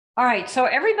All right. So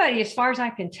everybody, as far as I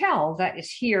can tell, that is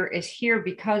here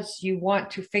because you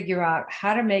want to figure out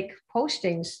how to make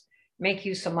postings make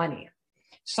you some money.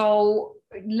 So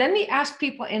let me ask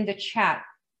people in the chat,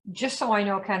 just so I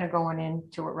know kind of going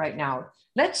into it right now.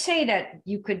 Let's say that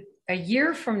you could, a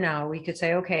year from now, we could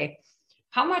say, okay,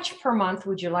 how much per month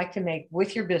would you like to make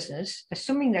with your business,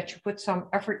 assuming that you put some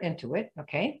effort into it?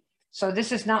 Okay. So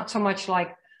this is not so much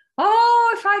like,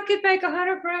 oh, if I could make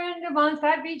 100 grand a month,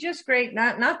 that'd be just great.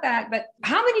 Not that, but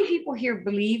how many people here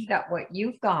believe that what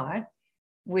you've got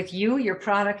with you, your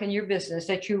product and your business,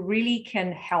 that you really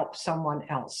can help someone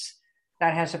else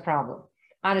that has a problem?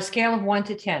 On a scale of 1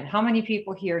 to 10, how many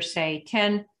people here say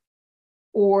 10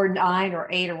 or 9 or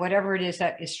 8 or whatever it is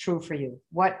that is true for you?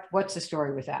 What's the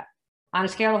story with that? On a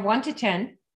scale of 1 to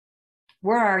 10,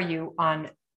 where are you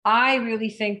on, I really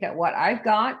think that what I've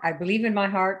got, I believe in my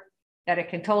heart that it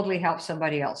can totally help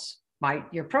somebody else,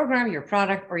 your program, your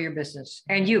product, or your business,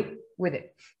 and you with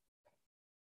it.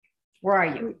 Where are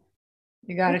you?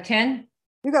 You got a 10?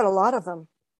 You got a lot of them.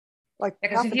 Like,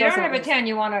 because if you don't have a 10,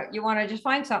 you want to just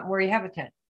find something where you have a 10.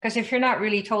 Because if you're not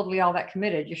really totally all that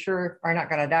committed, you sure are not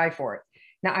going to die for it.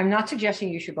 Now, I'm not suggesting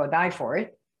you should go die for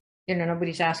it.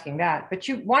 Nobody's asking that, but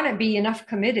you want to be enough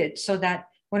committed so that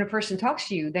when a person talks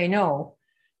to you, they know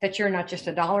that you're not just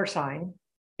a dollar sign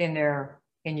in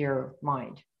your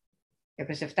mind.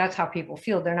 Because if that's how people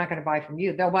feel, they're not going to buy from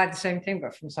you. They'll buy the same thing,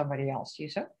 but from somebody else. You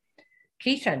said,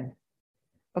 Keaton.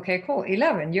 Okay, cool.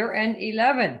 11. You're an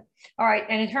 11. All right.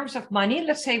 And in terms of money,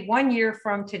 let's say 1 year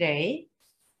from today,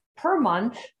 per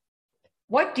month,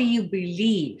 what do you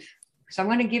believe? So I'm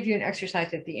going to give you an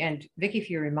exercise at the end. Vicki, if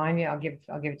you remind me, I'll give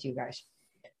it to you guys.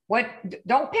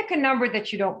 Don't pick a number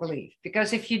that you don't believe,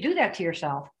 because if you do that to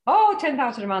yourself, oh,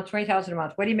 10,000 a month, 20,000 a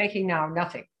month, what are you making now?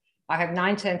 Nothing. I have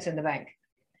 9 cents in the bank.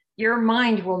 Your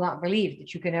mind will not believe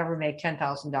that you can ever make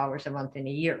 $10,000 a month in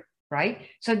a year, right?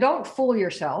 So don't fool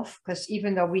yourself, because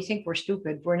even though we think we're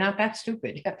stupid, we're not that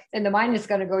stupid. And the mind is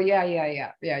going to go, yeah,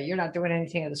 you're not doing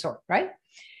anything of the sort, right?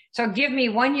 So give me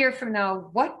 1 year from now,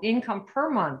 what income per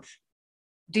month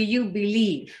do you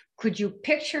believe? Could you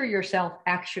picture yourself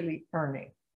actually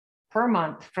earning per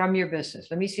month from your business?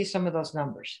 Let me see some of those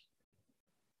numbers.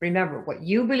 Remember what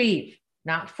you believe,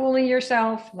 not fooling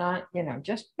yourself, not,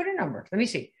 just put a number. Let me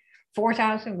see.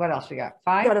 4,000. What else we got?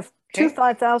 5? You got two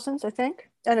 5,000s, I think,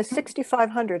 and a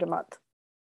 6,500 a month.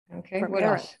 Okay. What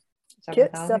else?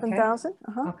 Kit, 7,000.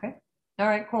 Okay. All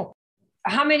right, cool.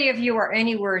 How many of you are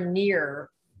anywhere near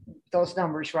those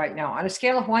numbers right now? On a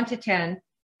scale of 1 to 10,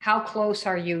 how close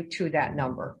are you to that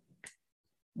number?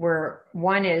 Where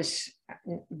 1 is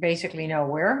basically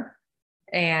nowhere,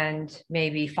 and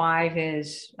maybe 5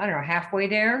 is, I don't know, halfway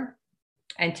there,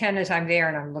 and 10 is I'm there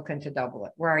and I'm looking to double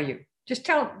it. Where are you? Just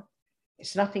tell.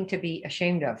 It's nothing to be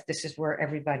ashamed of. This is where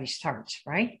everybody starts,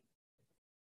 right?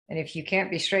 And if you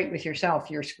can't be straight with yourself,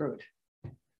 you're screwed.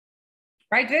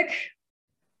 Right, Vic?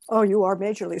 Oh, you are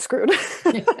majorly screwed.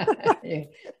 Yeah,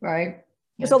 right.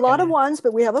 There's a lot of 1s,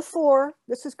 but we have a 4.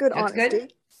 This is good honesty.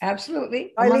 Good.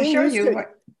 Absolutely. I want to show you.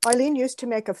 Eileen used to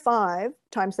make a 5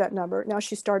 times that number. Now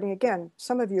she's starting again.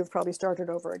 Some of you have probably started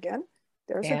over again.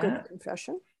 There's a good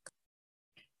confession.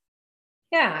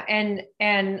 Yeah,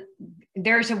 and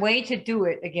there's a way to do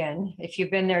it again. If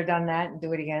you've been there, done that, and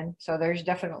do it again. So there's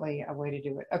definitely a way to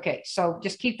do it. Okay, so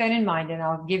just keep that in mind, and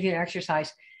I'll give you an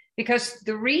exercise. Because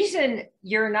the reason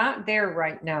you're not there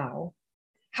right now,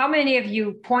 how many of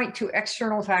you point to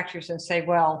external factors and say,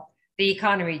 well, the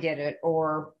economy did it,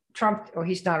 or Trump, oh,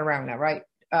 he's not around now, right?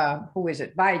 Who is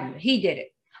it? Biden, he did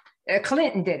it.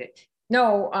 Clinton did it.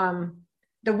 No,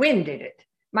 the wind did it.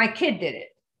 My kid did it.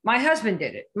 My husband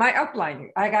did it. My upline,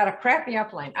 I got a crappy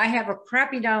upline. I have a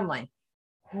crappy downline.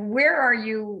 Where are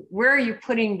you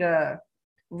putting the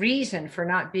reason for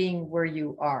not being where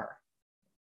you are?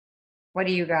 What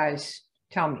do you guys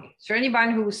tell me? Is there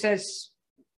anybody who says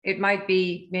it might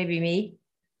be maybe me?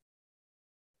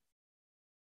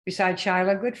 Besides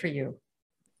Shyla, good for you.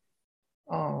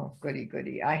 Oh,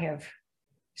 goody. I have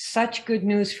such good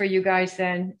news for you guys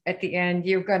then at the end.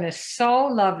 You're going to so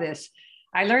love this.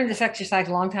 I learned this exercise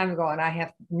a long time ago, and I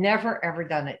have never, ever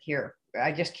done it here.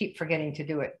 I just keep forgetting to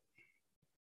do it.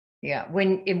 Yeah,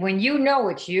 when you know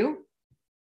it's you,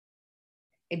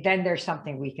 then there's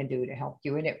something we can do to help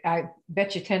you. And I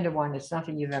bet you 10 to 1, it's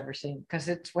nothing you've ever seen, because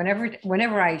it's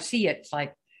whenever I see it, it's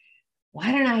like,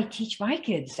 why don't I teach my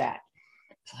kids that?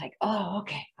 It's like, oh,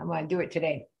 okay, I'm going to do it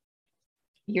today.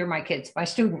 You're my kids, my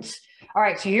students. All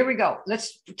right, so here we go.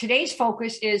 Today's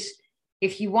focus is,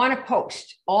 if you want to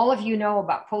post, all of you know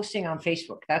about posting on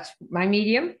Facebook. That's my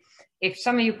medium. If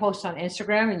some of you post on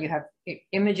Instagram and you have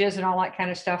images and all that kind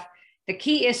of stuff, the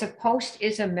key is a post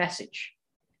is a message.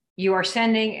 You are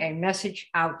sending a message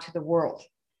out to the world.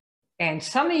 And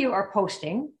some of you are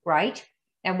posting, right?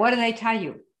 And what do they tell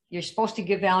you? You're supposed to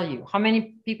give value. How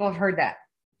many people have heard that?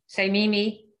 Say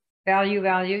me, value,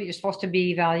 value. You're supposed to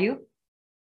be value,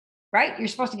 right? You're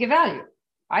supposed to give value.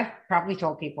 I've probably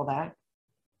told people that.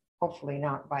 Hopefully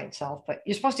not by itself, but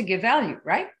you're supposed to give value,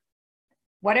 right?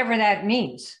 Whatever that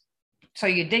means. So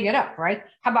you dig it up, right?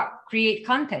 How about create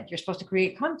content? You're supposed to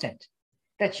create content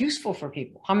that's useful for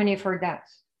people. How many have heard that?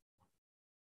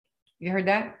 You heard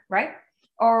that, right?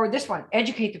 Or this one,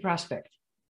 educate the prospect.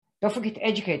 Don't forget to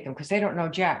educate them because they don't know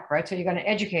jack, right? So you're going to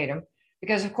educate them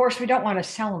because, of course, we don't want to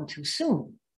sell them too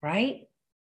soon, right?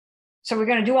 So we're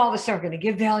going to do all this stuff. We're going to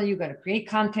give value, going to create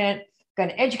content, going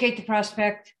to educate the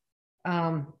prospect.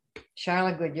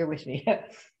 Charlotte, good, you're with me.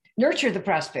 Nurture the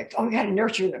prospect. Oh, we got to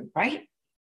nurture them, right?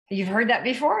 You've heard that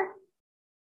before?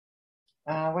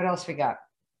 What else we got?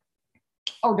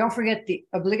 Oh, don't forget the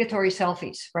obligatory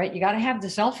selfies, right? You got to have the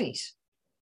selfies.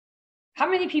 How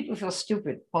many people feel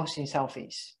stupid posting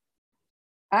selfies?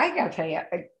 I got to tell you,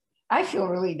 I feel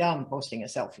really dumb posting a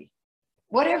selfie.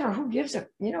 Whatever, who gives a,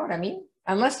 you know what I mean?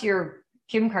 Unless you're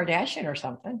Kim Kardashian or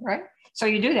something, right? So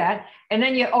you do that. And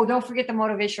then don't forget the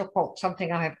motivational quote,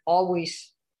 something I have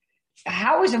always,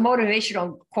 how is a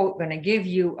motivational quote going to give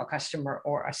you a customer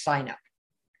or a sign up,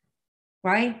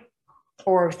 right?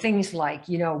 Or things like,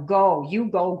 go, you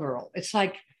go girl. It's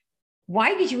like,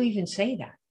 why did you even say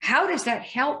that? How does that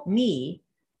help me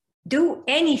do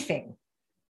anything?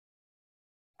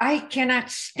 I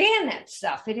cannot stand that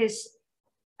stuff. It is,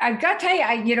 I've got to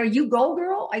tell you, you go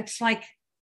girl. It's like,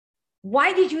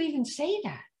 why did you even say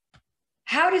that?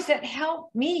 How does that help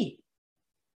me?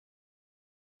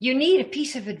 You need a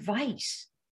piece of advice.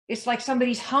 It's like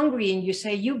somebody's hungry and you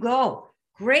say, you go,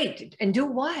 great. And do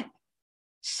what?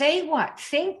 Say what?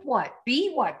 Think what?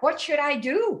 Be what? What should I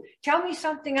do? Tell me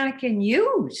something I can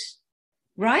use,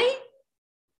 right?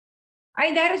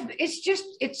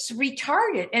 It's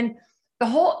retarded. And the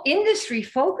whole industry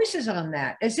focuses on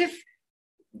that as if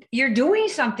you're doing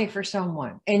something for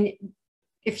someone. And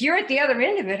if you're at the other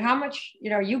end of it, how much,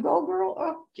 you go girl,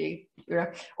 oh, gee.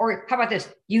 Or how about this?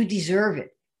 You deserve it.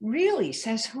 Really?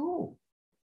 Says who?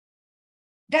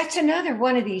 That's another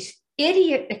one of these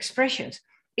idiot expressions.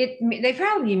 They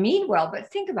probably mean well,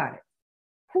 but think about it.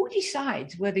 Who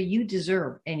decides whether you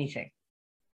deserve anything?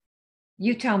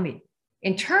 You tell me.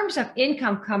 In terms of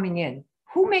income coming in,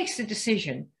 who makes the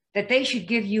decision that they should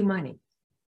give you money?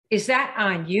 Is that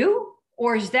on you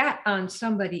or is that on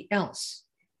somebody else?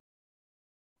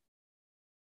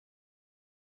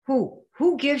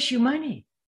 Who gives you money?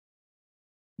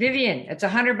 Vivian, it's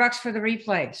 $100 for the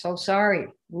replay. So sorry.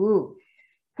 Woo.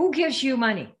 Who gives you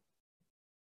money?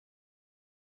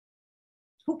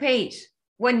 Who pays?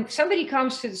 When somebody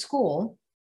comes to the school,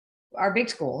 our big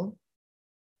school,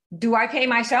 do I pay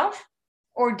myself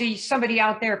or does somebody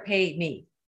out there pay me?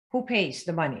 Who pays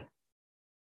the money?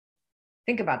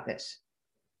 Think about this.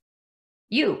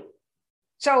 You.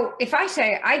 So if I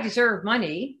say I deserve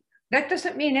money, that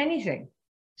doesn't mean anything.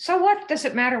 So what does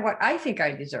it matter what I think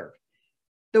I deserve?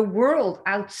 The world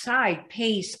outside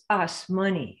pays us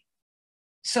money.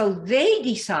 So they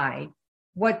decide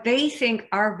what they think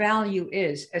our value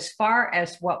is as far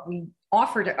as what we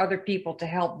offer to other people to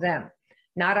help them,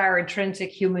 not our intrinsic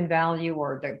human value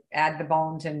or add the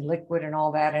bones and liquid and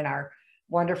all that in our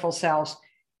wonderful selves.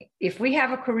 If we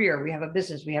have a career, we have a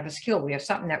business, we have a skill, we have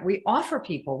something that we offer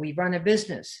people, we run a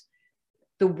business,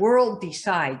 the world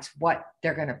decides what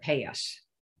they're going to pay us.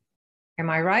 Am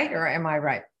I right or am I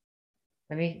right?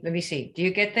 Let me see. Do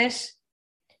you get this?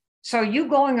 So you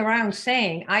going around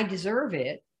saying, I deserve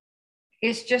it,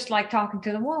 is just like talking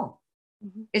to the wall.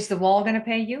 Mm-hmm. Is the wall going to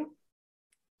pay you?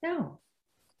 No.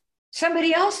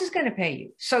 Somebody else is going to pay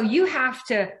you. So you have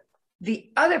to,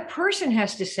 the other person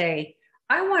has to say,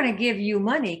 I want to give you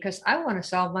money because I want to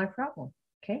solve my problem.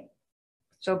 Okay.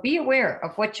 So be aware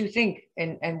of what you think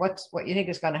and what you think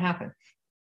is going to happen.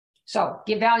 So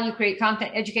give value, create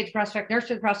content, educate the prospect,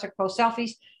 nurture the prospect, post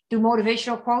selfies, do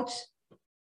motivational quotes.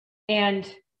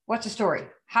 And what's the story?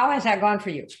 How has that gone for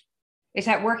you? Is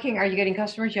that working? Are you getting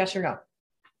customers? Yes or no?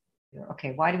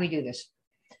 Okay. Why do we do this?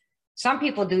 Some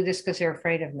people do this because they're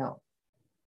afraid of no.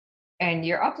 And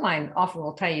your upline often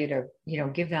will tell you to,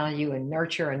 give value and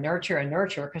nurture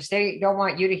because they don't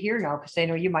want you to hear no because they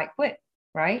know you might quit,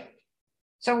 right?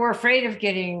 So we're afraid of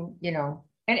getting,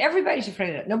 and everybody's afraid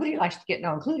of it. Nobody likes to get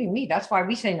no, including me. That's why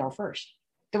we say no first.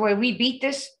 The way we beat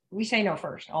this, we say no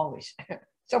first, always.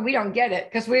 So we don't get it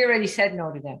because we already said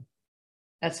no to them.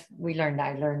 I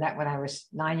learned that when I was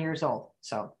 9 years old.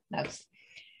 So that's,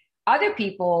 other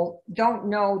people don't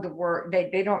know the word.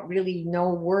 They don't really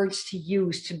know words to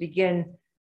use to begin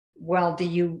well, do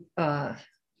you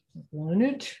want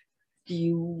it? Do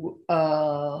you,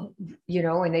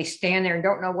 and they stand there and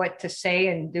don't know what to say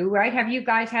and do, right? Have you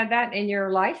guys had that in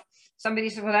your life? Somebody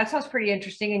says, well, that sounds pretty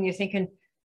interesting. And you're thinking,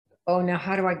 oh, now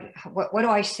how do what do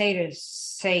I say to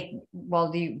say,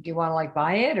 well, do you want to like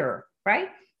buy it or, right?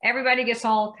 Everybody gets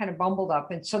all kind of bumbled up.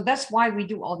 And so that's why we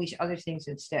do all these other things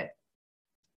instead.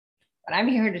 But I'm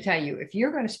here to tell you, if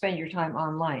you're going to spend your time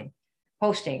online,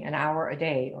 posting an hour a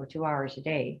day or 2 hours a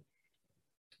day,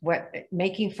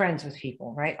 making friends with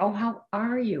people, right? Oh, how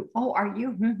are you? Oh, are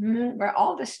you? Right?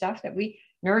 All this stuff that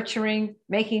nurturing,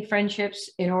 making friendships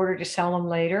in order to sell them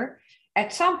later.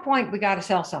 At some point, we got to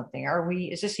sell something.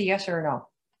 Is this a yes or a no?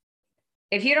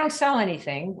 If you don't sell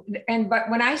anything, but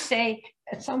when I say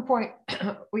at some point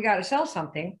we got to sell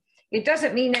something, it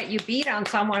doesn't mean that you beat on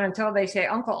someone until they say,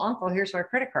 uncle, here's my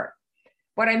credit card.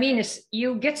 What I mean is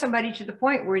you get somebody to the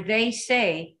point where they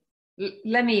say,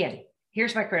 let me in,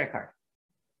 here's my credit card.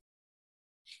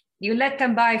 You let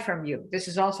them buy from you. This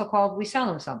is also called, we sell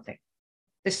them something.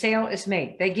 The sale is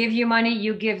made. They give you money,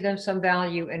 you give them some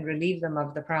value and relieve them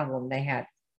of the problem they had.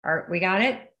 All right, we got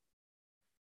it?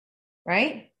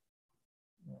 Right?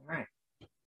 All right.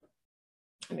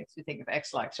 It makes me think of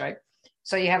Ex-Lax, right?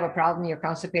 So you have a problem, you're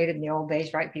constipated in the old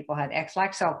days, right? People had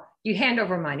Ex-Lax. So you hand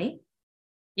over money,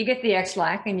 you get the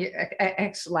Ex-Lax, and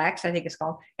Ex-Lax, I think it's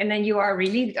called, and then you are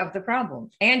relieved of the problem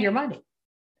and your money.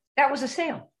 That was a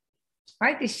sale.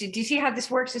 Right? Do you see how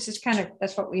this works? This is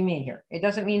that's what we mean here. It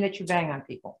doesn't mean that you bang on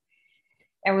people.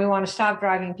 And we want to stop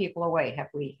driving people away. Have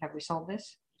we solved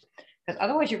this? Because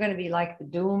otherwise you're going to be like the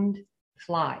doomed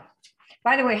fly.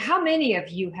 By the way, how many of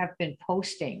you have been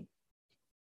posting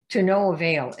to no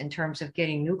avail in terms of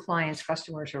getting new clients,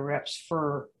 customers, or reps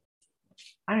for,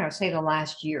 I don't know, say the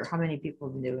last year? How many people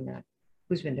have been doing that?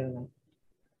 Who's been doing that?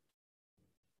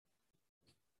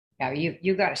 Yeah,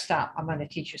 you got to stop. I'm going to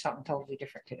teach you something totally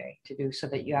different today to do so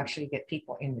that you actually get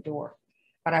people in the door.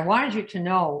 But I wanted you to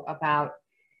know about,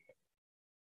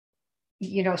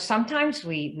 sometimes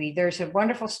there's a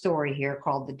wonderful story here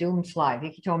called The Doomed Fly.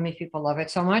 Vicki told me people love it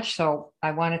so much. So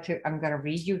I'm going to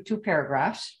read you 2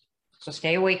 paragraphs. So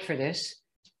stay awake for this,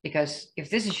 because if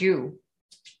this is you,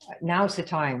 now's the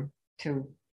time to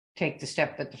take the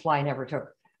step that the fly never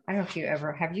took. I don't know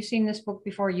if have you seen this book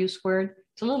before, U Squared?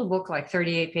 It's a little book, like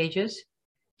 38 pages,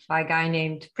 by a guy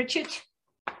named Pritchett.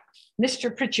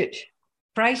 Mr. Pritchett.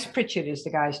 Bryce Pritchett is the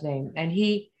guy's name. And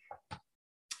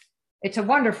it's a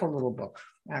wonderful little book,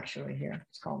 actually, here.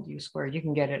 It's called U Squared. You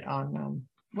can get it on,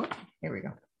 here we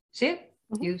go. See it?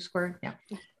 Mm-hmm. U Squared? Yeah.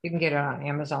 You can get it on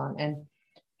Amazon. And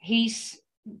he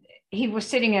was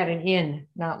sitting at an inn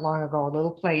not long ago, a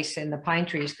little place in the pine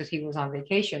trees, because he was on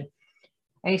vacation.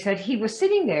 And he said he was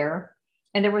sitting there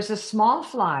and there was a small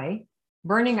fly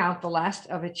burning out the last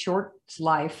of its short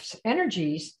life's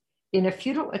energies in a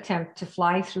futile attempt to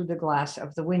fly through the glass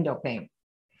of the window pane.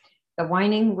 The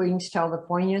whining wings tell the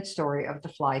poignant story of the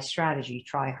fly's strategy.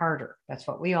 Try harder. That's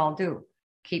what we all do.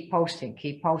 Keep posting,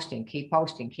 keep posting, keep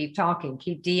posting, keep talking,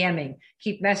 keep DMing,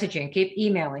 keep messaging, keep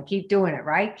emailing, keep doing it,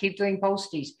 right? Keep doing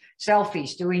posties,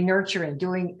 selfies, doing nurturing,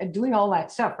 doing all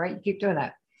that stuff, right? You keep doing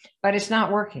that, but it's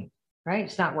not working, right?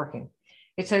 It's not working.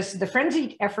 It says the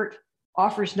frenzied effort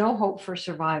offers no hope for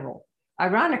survival.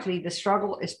 Ironically, the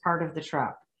struggle is part of the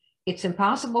trap. It's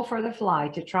impossible for the fly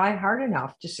to try hard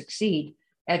enough to succeed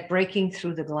at breaking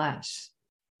through the glass.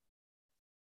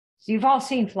 So you've all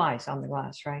seen flies on the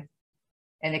glass, right?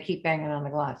 And they keep banging on the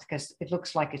glass because it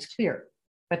looks like it's clear,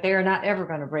 but they are not ever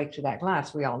going to break through that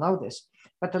glass. We all know this.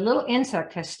 But the little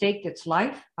insect has staked its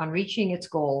life on reaching its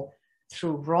goal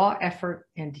through raw effort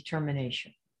and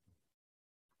determination.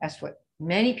 That's what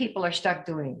many people are stuck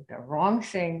doing, the wrong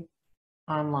thing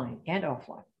online and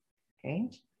offline, okay?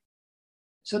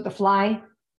 So the fly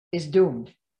is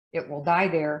doomed. It will die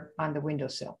there on the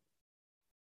windowsill,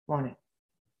 won't it?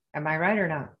 Am I right or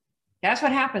not? That's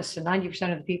what happens to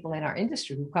 90% of the people in our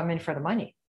industry who come in for the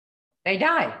money. They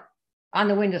die on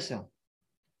the windowsill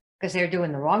because they're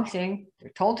doing the wrong thing.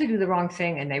 They're told to do the wrong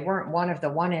thing, and they weren't one of the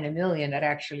 1 in a million that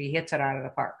actually hits it out of the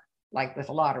park, like with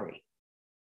a lottery.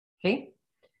 Okay?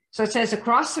 So it says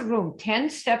across the room, 10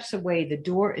 steps away, the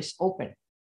door is open.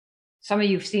 Some of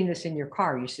you have seen this in your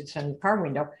car. You sit on the car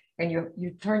window and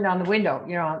you turn down the window,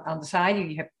 on the side,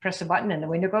 you have to press a button and the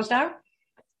window goes down.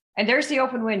 And there's the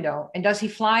open window. And does he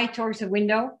fly towards the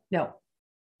window? No.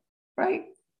 Right?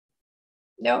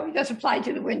 No, he doesn't fly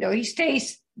to the window. He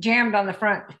stays jammed on the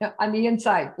front, on the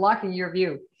inside, blocking your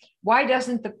view. Why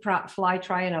doesn't the fly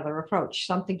try another approach?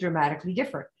 Something dramatically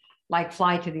different, like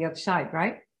fly to the other side,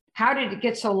 right? How did it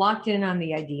get so locked in on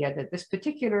the idea that this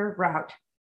particular route,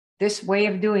 this way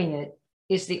of doing it,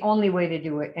 is the only way to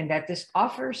do it, and that this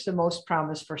offers the most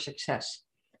promise for success.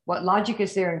 What logic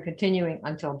is there in continuing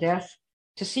until death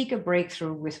to seek a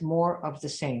breakthrough with more of the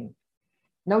same?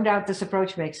 No doubt this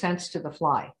approach makes sense to the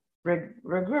fly.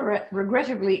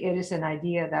 Regrettably, it is an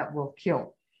idea that will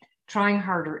kill. Trying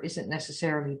harder isn't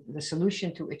necessarily the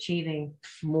solution to achieving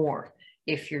more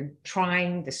if you're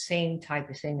trying the same type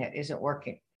of thing that isn't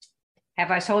working. Have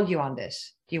I sold you on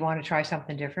this? Do you want to try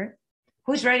something different?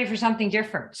 Who's ready for something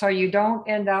different so you don't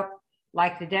end up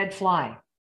like the dead fly?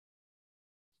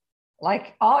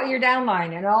 Like all your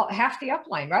downline and all half the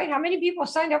upline, right? How many people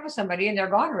signed up with somebody and they're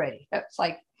gone already? That's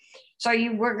like, so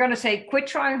we're going to say, quit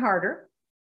trying harder.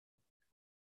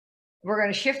 We're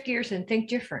going to shift gears and think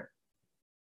different.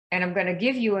 And I'm going to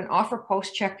give you an offer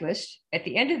post checklist. At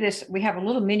the end of this, we have a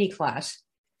little mini class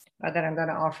that I'm going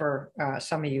to offer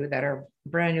some of you that are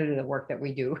brand new to the work that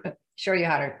we do, show you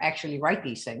how to actually write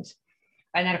these things.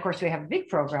 And then, of course, we have a big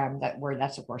program where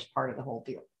that's, of course, part of the whole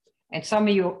deal. And some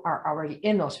of you are already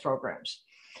in those programs.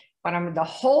 But the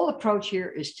whole approach here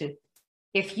is to,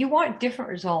 if you want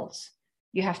different results,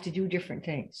 you have to do different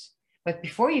things. But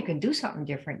before you can do something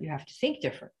different, you have to think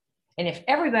different. And if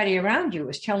everybody around you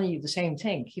is telling you the same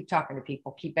thing, keep talking to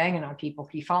people, keep banging on people,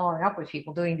 keep following up with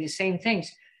people, doing these same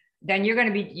things, then you're going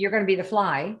to be the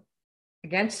fly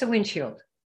against the windshield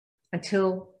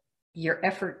until your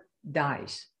effort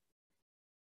dies.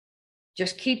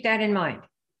 Just keep that in mind.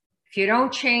 If you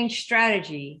don't change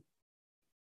strategy,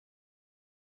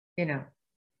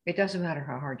 it doesn't matter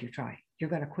how hard you try. You're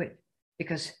going to quit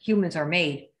because humans are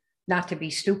made not to be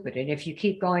stupid. And if you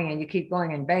keep going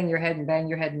and bang your head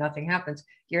and nothing happens,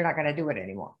 you're not going to do it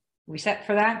anymore. We set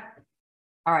for that?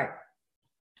 All right.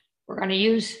 We're going to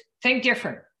use think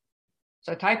different.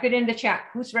 So type it in the chat.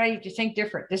 Who's ready to think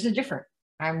different? This is different.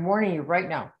 I'm warning you right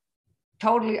now.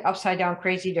 Totally upside down,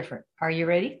 crazy different. Are you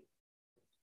ready?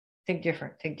 Think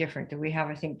different. Think different. Do we have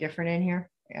a think different in here?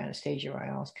 Anastasia,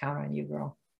 I always count on you,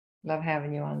 girl. Love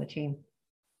having you on the team.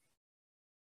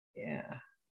 Yeah.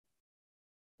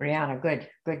 Brianna, good.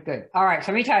 All right,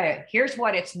 so let me tell you, here's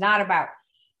what it's not about.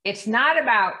 It's not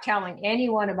about telling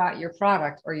anyone about your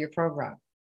product or your program.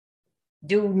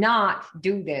 Do not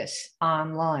do this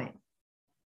online.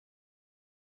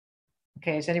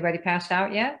 Okay, has anybody passed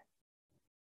out yet?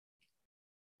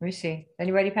 Let me see.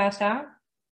 Anybody passed out?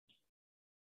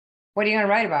 What are you going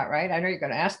to write about, right? I know you're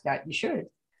going to ask that. You should.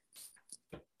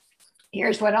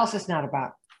 Here's what else it's not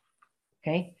about.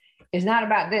 Okay. It's not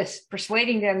about this,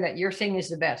 persuading them that your thing is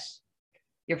the best.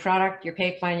 Your product, your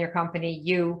pay plan, your company,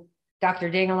 you, Dr.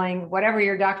 Dingaling, whatever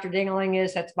your Dr. Dingaling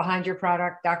is that's behind your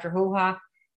product, Dr. Hoo-Ha.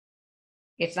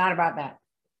 It's not about that.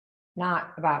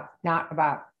 Not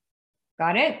about.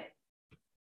 Got it?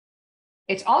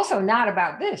 It's also not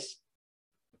about this.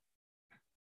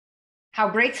 How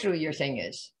breakthrough your thing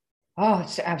is. Oh,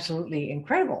 it's absolutely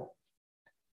incredible.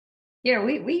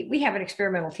 We have an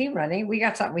experimental team running. We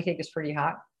got something we think is pretty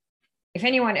hot. If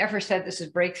anyone ever said this is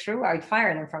breakthrough, I'd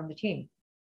fire them from the team.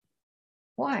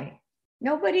 Why?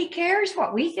 Nobody cares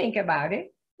what we think about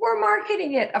it. We're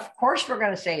marketing it. Of course, we're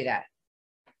going to say that.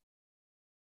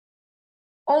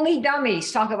 Only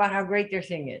dummies talk about how great their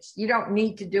thing is. You don't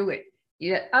need to do it.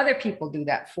 You let other people do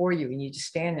that for you, and you just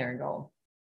stand there and go,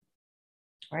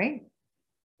 right?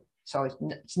 So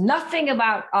it's nothing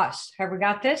about us. Have we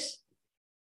got this?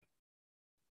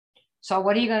 So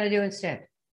what are you going to do instead?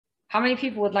 How many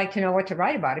people would like to know what to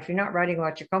write about if you're not writing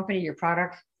about your company, your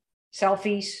product,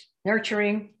 selfies,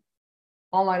 nurturing,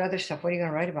 all that other stuff? What are you going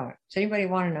to write about? Does anybody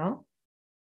want to know?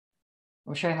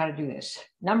 I'll show you how to do this.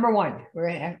 Number one,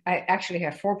 I actually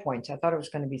have 4 points. I thought it was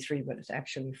going to be 3, but it's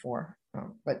actually 4.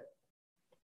 But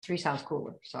 3 sounds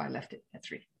cooler, so I left it at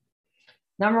 3.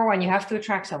 Number one, you have to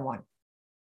attract someone.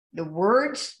 The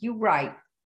words you write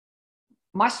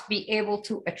must be able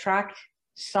to attract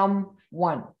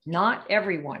someone, not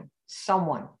everyone,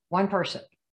 someone, one person.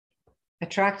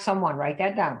 Attract someone, write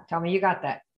that down. Tell me you got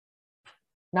that.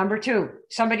 Number 2,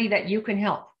 somebody that you can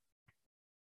help.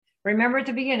 Remember at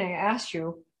the beginning, I asked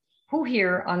you, who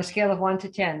here on a scale of 1 to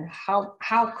 10,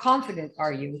 how confident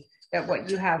are you that what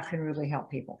you have can really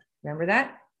help people? Remember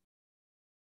that?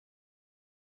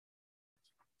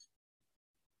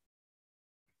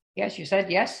 Yes, you said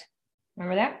yes.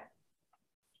 Remember that?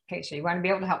 Okay, so you want to be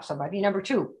able to help somebody. Number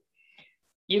 2,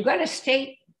 you're going to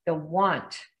state the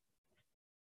want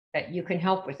that you can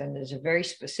help with. And there's a very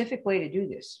specific way to do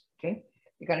this. Okay,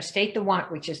 you're going to state the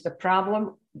want, which is the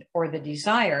problem or the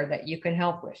desire that you can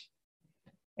help with.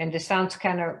 And this sounds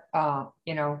kind of,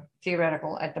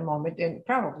 theoretical at the moment, and it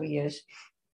probably is.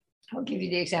 I'll give you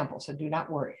the example, so do not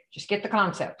worry. Just get the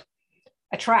concept.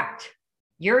 Attract.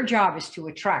 Your job is to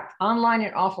attract online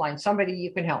and offline somebody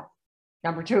you can help.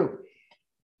 Number two,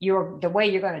 the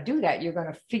way you're going to do that, you're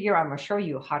going to figure, I'm going to show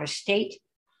you how to state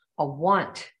a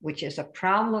want, which is a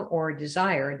problem or a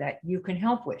desire that you can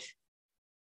help with.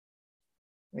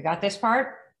 We got this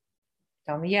part?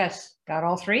 Tell me yes. Got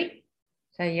all three?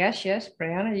 Say yes, yes.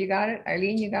 Brianna, you got it.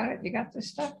 Eileen, you got it. You got this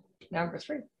stuff. Number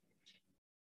three.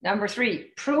 Number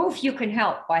three, prove you can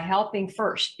help by helping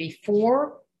first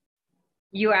before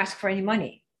you ask for any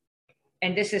money.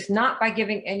 And this is not by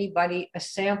giving anybody a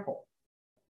sample.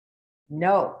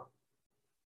 No,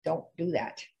 don't do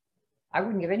that. I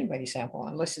wouldn't give anybody a sample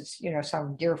unless it's, you know,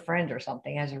 some dear friend or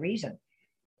something has a reason.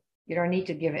 You don't need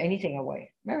to give anything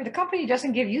away. Remember, the company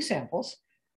doesn't give you samples,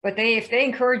 but if they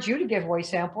encourage you to give away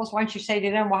samples, why don't you say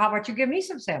to them, well, how about you give me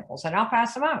some samples and I'll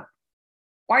pass them out?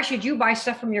 Why should you buy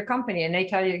stuff from your company and they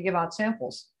tell you to give out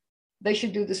samples? They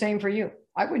should do the same for you.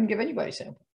 I wouldn't give anybody a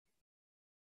sample.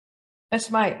 That's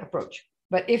my approach.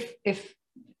 But if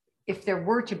there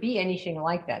were to be anything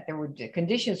like that, the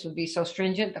conditions would be so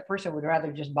stringent, the person would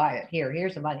rather just buy it.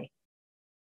 Here's the money.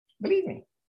 Believe me,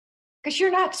 because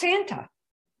you're not Santa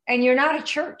and you're not a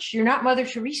church. You're not Mother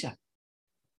Teresa.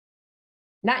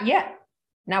 Not yet.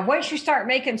 Now, once you start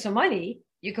making some money,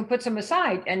 you can put some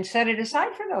aside and set it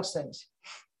aside for those things.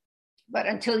 But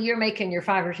until you're making your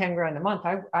 5 or 10 grand a month,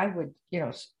 I would, you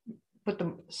know, put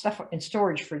the stuff in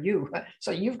storage for you.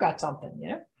 So you've got something, you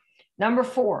know. Number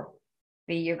four,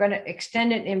 you're going to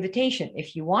extend an invitation.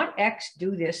 If you want X,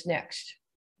 do this next.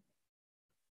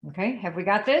 Okay, have we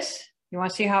got this? You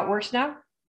want to see how it works now?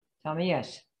 Tell me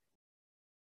yes.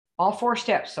 All 4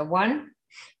 steps. So 1,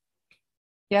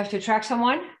 you have to attract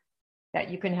someone that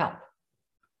you can help.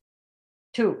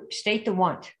 2, state the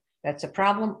want. That's a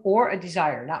problem or a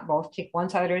desire, not both. Take one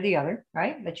side or the other,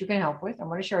 right? That you can help with. I'm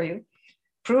going to show you.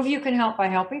 Prove you can help by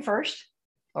helping first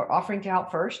or offering to help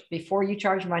first before you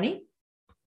charge money.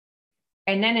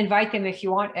 And then invite them, if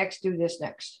you want X, do this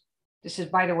next. This is,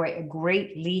 by the way, a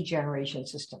great lead generation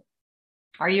system.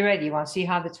 Are you ready? You want to see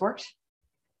how this works?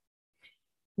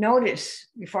 Notice,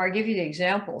 before I give you the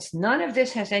examples, none of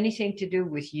this has anything to do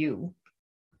with you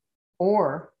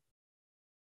or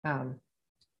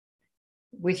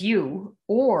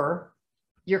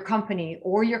your company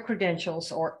or your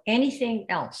credentials or anything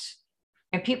else.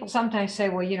 And people sometimes say,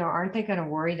 well, you know, aren't they going to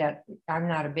worry that I'm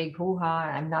not a big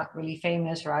hoo-ha, I'm not really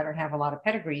famous, or I don't have a lot of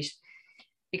pedigrees?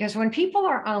 Because when people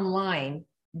are online,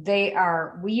 we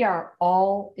are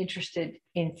all interested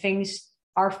in things.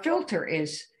 Our filter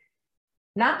is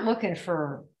not looking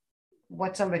for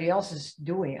what somebody else is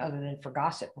doing other than for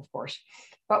gossip, of course.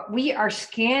 But we are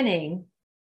scanning,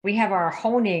 we have our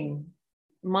honing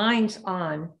minds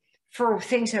on for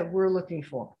things that we're looking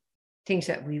for, things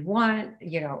that we want,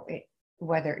 you know,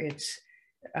 whether it's,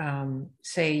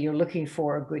 say, you're looking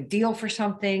for a good deal for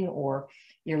something, or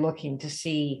you're looking to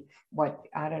see what,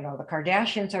 I don't know, the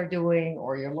Kardashians are doing,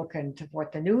 or you're looking to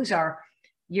what the news are.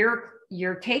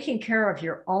 You're taking care of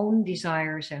your own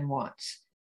desires and wants.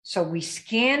 So we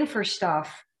scan for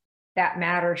stuff that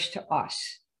matters to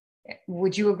us.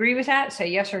 Would you agree with that?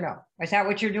 Say yes or no. Is that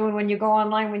what you're doing when you go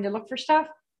online, when you look for stuff?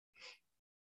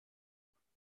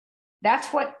 That's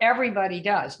what everybody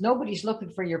does. Nobody's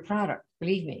looking for your product,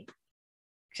 believe me,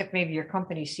 except maybe your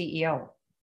company's CEO.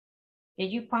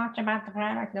 Did you talk about the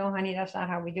product? No, honey, that's not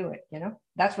how we do it. You know,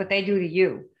 that's what they do to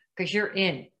you because you're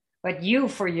in. But you,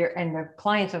 for your and the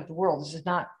clients of the world, this is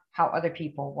not how other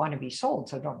people want to be sold.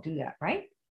 So don't do that, right?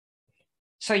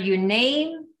 So you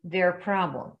name their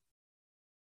problem,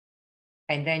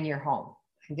 and then you're home.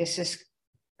 And this is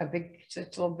it's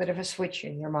a little bit of a switch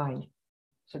in your mind.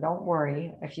 So don't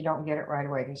worry if you don't get it right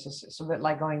away. It's a bit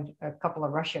like going a couple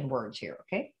of Russian words here,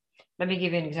 okay? Let me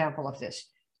give you an example of this.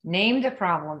 Name the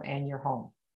problem and you're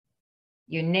home.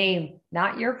 You name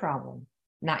not your problem,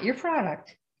 not your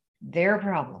product, their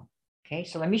problem, okay?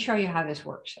 So let me show you how this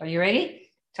works. Are you ready?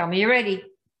 Tell me you're ready.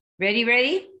 Ready,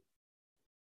 ready?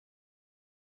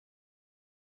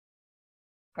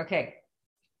 Okay.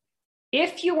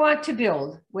 If you want to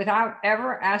build without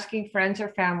ever asking friends or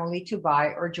family to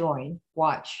buy or join,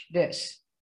 watch this.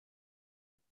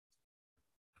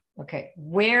 Okay,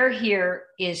 where here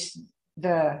is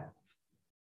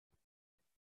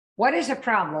what is a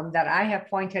problem that I have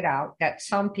pointed out that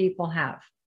some people have?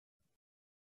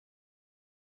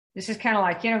 This is kind of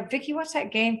like, you know, Vicki, what's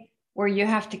that game where you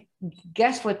have to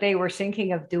guess what they were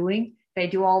thinking of doing? They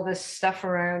do all this stuff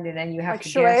around and then you have like to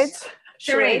charades? guess.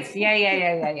 Charades.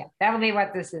 Yeah. That'll be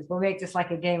what this is. We'll make this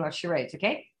like a game of charades,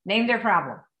 okay? Name their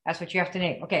problem. That's what you have to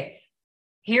name. Okay,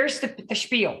 here's the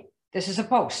spiel. This is a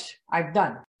post I've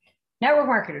done. Network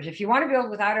marketers, if you want to build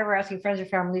without ever asking friends or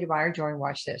family to buy or join,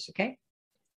 watch this, okay?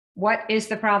 What is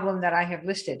the problem that I have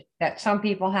listed that some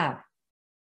people have?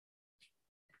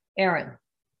 Aaron,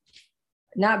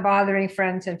 not bothering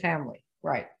friends and family,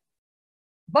 right?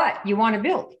 But you want to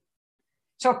build.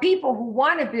 So people who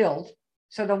want to build,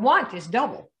 so the want is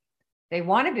double. They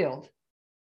want to build,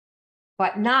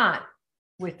 but not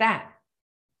with that.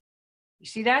 You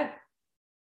see that?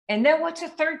 And then what's the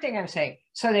third thing I'm saying?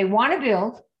 So they want to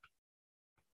build,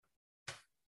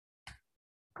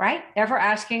 right? Ever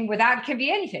asking without, it can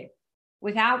be anything,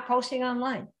 without posting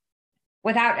online,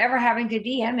 without ever having to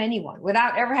DM anyone,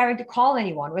 without ever having to call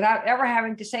anyone, without ever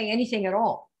having to say anything at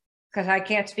all, because I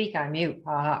can't speak on mute.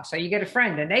 So you get a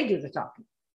friend and they do the talking.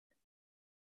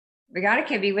 We got it,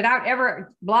 can be without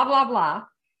ever blah, blah, blah.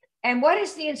 And what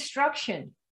is the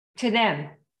instruction to them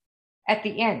at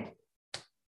the end?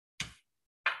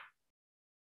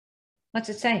 What's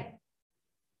it say?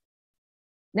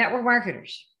 Network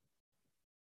marketers,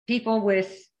 people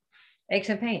with aches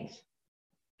and pains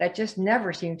that just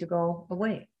never seem to go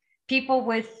away. People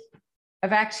with a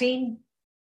vaccine.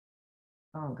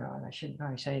 Oh God, I shouldn't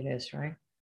probably say this, right?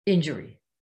 Injury.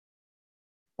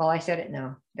 Well, I said it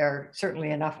now. There are certainly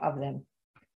enough of them,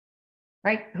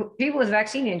 right? People with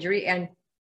vaccine injury and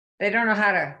they don't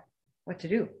know what to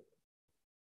do.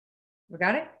 We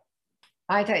got it?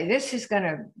 I tell you, this is going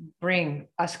to bring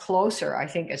us closer, I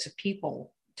think, as a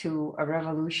people to a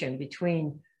revolution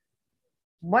between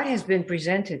what has been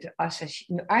presented to us as,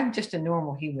 I'm just a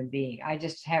normal human being. I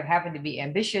just happen to be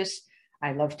ambitious.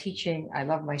 I love teaching. I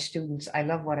love my students. I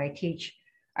love what I teach.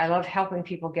 I love helping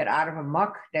people get out of a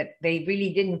muck that they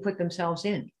really didn't put themselves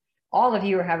in. All of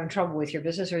you are having trouble with your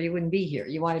business or you wouldn't be here.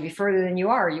 You want to be further than you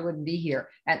are, you wouldn't be here.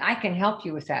 And I can help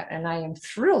you with that. And I am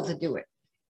thrilled to do it.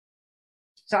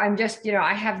 So I'm just,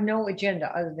 I have no agenda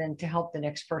other than to help the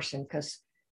next person because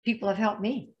people have helped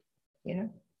me.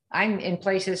 I'm in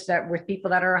places that with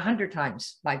people that are 100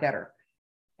 times my better.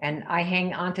 And I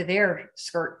hang onto their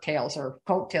skirt tails or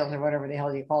coat tails or whatever the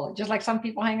hell you call it, just like some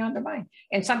people hang on to mine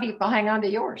and some people hang on to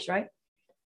yours, right?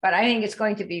 But I think it's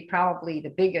going to be probably the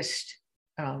biggest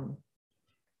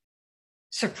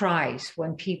surprise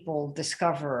when people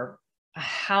discover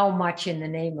how much in the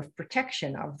name of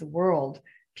protection of the world,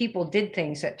 people did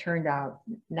things that turned out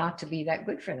not to be that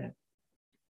good for them.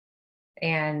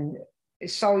 And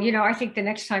so, I think the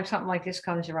next time something like this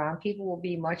comes around, people will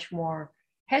be much more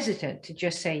hesitant to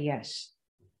just say yes.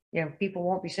 People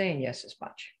won't be saying yes as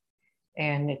much.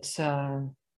 And it's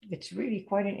really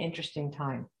quite an interesting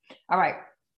time. All right,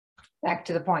 back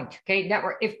to the point. Okay,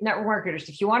 network marketers,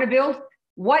 if you want to build,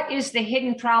 what is the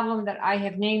hidden problem that I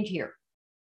have named here?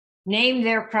 Name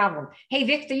their problem. Hey,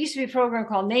 Vic, there used to be a program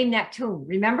called Name That Tune.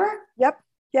 Remember? Yep.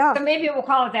 Yeah. So maybe we'll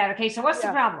call it that. Okay, so what's the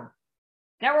problem?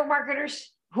 Network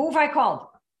marketers, who have I called?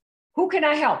 Who can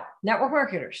I help? Network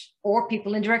marketers or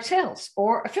people in direct sales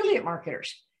or affiliate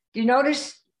marketers. Do you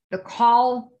notice the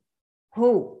call?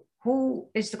 Who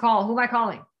is the call? Who am I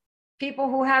calling? People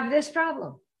who have this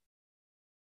problem.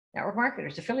 Network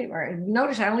marketers, affiliate marketers.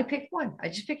 Notice I only picked one. I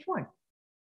just picked one.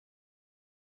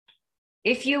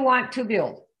 If you want to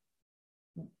build,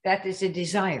 that is a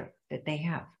desire that they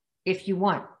have. If you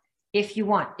want,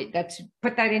 that's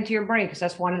put that into your brain because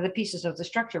that's one of the pieces of the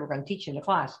structure we're going to teach in the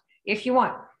class. If you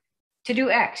want to do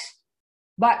X,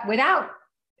 but without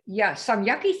some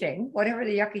yucky thing, whatever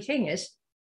the yucky thing is,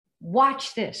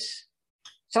 watch this.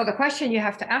 So the question you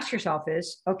have to ask yourself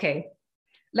is, okay,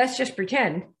 let's just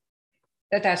pretend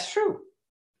that that's true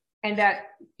and that,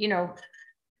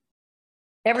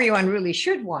 everyone really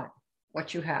should want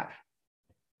what you have.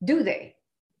 Do they?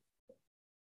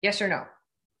 Yes or no?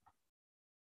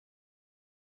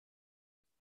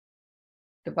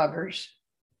 The buggers,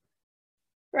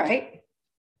 right?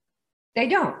 They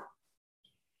don't.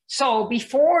 So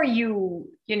before you,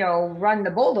 run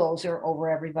the bulldozer over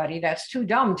everybody that's too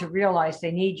dumb to realize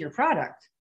they need your product,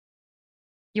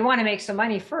 you want to make some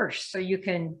money first so you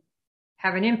can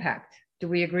have an impact. Do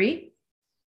we agree?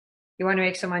 You want to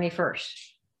make some money first.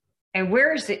 And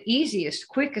where's the easiest,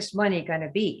 quickest money going to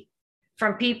be?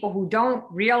 From people who don't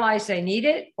realize they need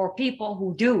it or people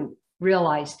who do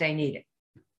realize they need it?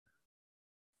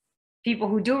 People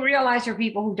who do realize or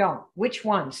people who don't? Which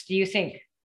ones do you think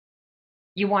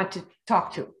you want to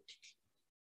talk to?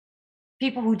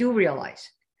 People who do realize.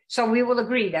 So we will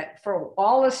agree that for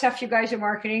all the stuff you guys are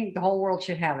marketing, the whole world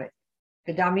should have it.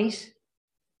 The dummies,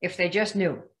 if they just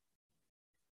knew.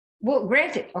 Well,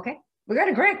 grant it, okay? We got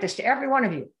to grant this to every one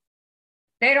of you.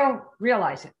 They don't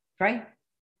realize it, right?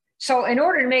 So in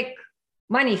order to make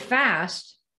money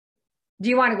fast, do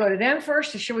you want to go to them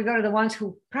first or should we go to the ones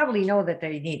who probably know that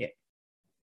they need it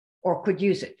or could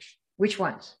use it? Which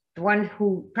ones? The one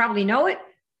who probably know it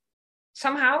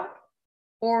somehow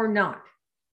or not?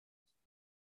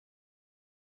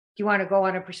 Do you want to go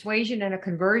on a persuasion and a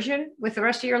conversion with the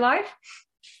rest of your life?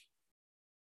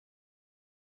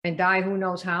 And die who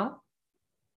knows how?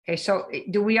 Okay, so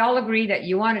do we all agree that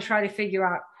you want to try to figure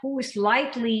out who is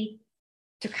likely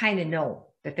to kind of know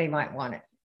that they might want it?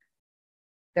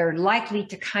 They're likely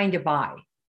to kind of buy.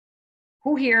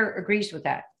 Who here agrees with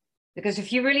that? Because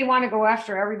if you really want to go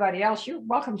after everybody else, you're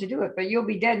welcome to do it, but you'll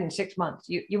be dead in 6 months.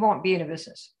 You won't be in a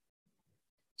business.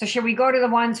 So should we go to the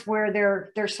ones where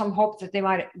there's some hope that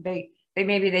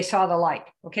maybe they saw the light?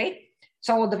 Okay.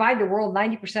 So we'll divide the world.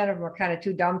 90% of them are kind of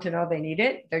too dumb to know they need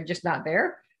it. They're just not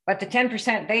there. But the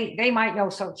 10%, they might know.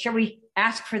 So should we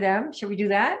ask for them? Should we do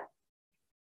that?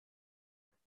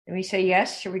 And we say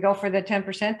yes. Should we go for the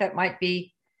 10% that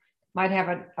might have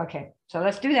a, okay. So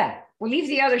let's do that. We'll leave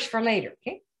the others for later.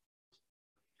 Okay.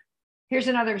 Here's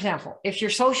another example. If your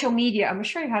social media, I'm going to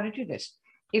show you how to do this.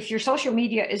 If your social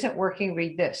media isn't working,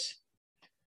 read this.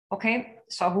 Okay.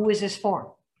 So who is this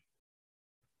for?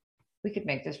 We could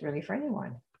make this really for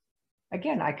anyone.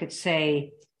 Again, I could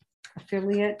say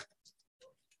affiliate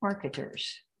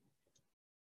marketers.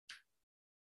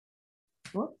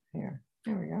 Whoop, here,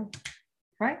 there we go.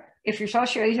 Right? If your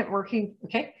social isn't working,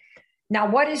 okay.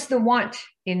 Now, what is the want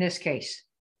in this case?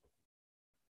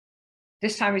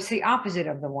 This time it's the opposite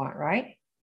of the want, right?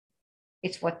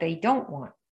 It's what they don't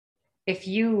want. If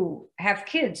you have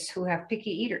kids who have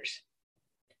picky eaters,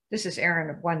 this is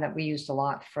Erin, one that we used a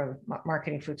lot for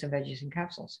marketing fruits and veggies and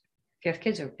capsules. If you have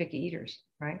kids who are picky eaters,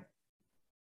 right?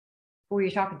 Who are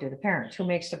you talking to? The parents. Who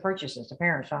makes the purchases? The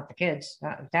parents, not the kids,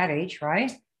 not at that age,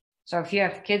 right? So if you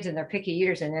have kids and they're picky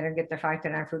eaters and they don't get their 5 to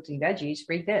 9 fruits and veggies,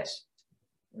 read this.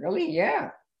 Really? Yeah.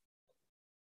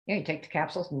 Yeah, you take the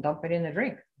capsules and dump it in the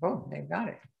drink. Boom, they've got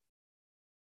it.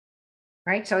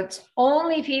 Right? So it's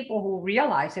only people who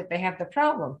realize that they have the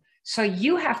problem. So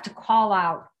you have to call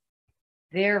out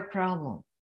their problem.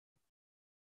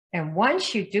 And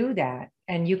once you do that,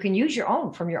 and you can use your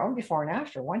own from your own before and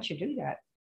after, once you do that,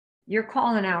 you're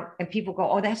calling out and people go,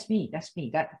 oh, that's me,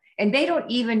 that, and they don't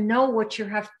even know what you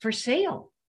have for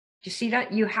sale. Do you see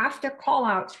that? You have to call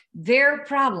out their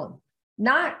problem,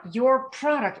 not your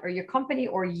product or your company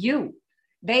or you.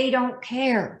 They don't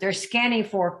care. They're scanning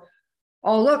for,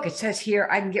 oh, look, it says here,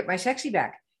 I can get my sexy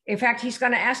back. In fact, he's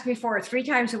going to ask me for it 3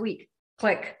 times a week.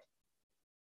 Click.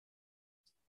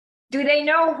 Do they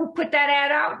know who put that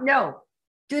ad out? No.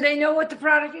 Do they know what the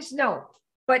product is? No.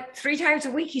 But 3 times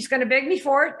a week, he's going to beg me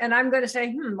for it. And I'm going to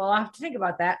say, well, I'll have to think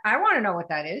about that. I want to know what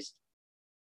that is.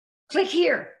 Click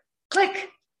here. Click.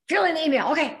 Fill in the email.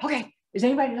 Okay. Is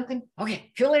anybody looking?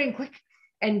 Okay. Fill it in quick.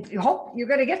 And you hope you're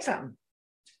going to get something.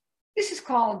 This is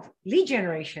called lead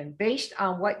generation based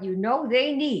on what you know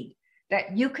they need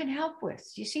that you can help with.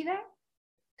 Do you see that?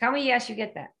 Tell me yes, you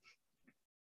get that.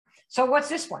 So what's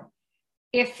this one?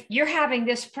 If you're having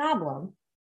this problem,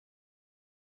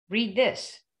 read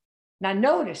this. Now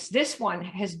notice this one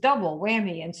has double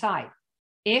whammy inside.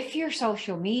 If your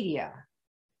social media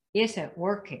isn't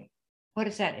working, what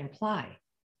does that imply?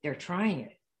 They're trying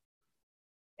it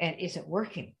and it isn't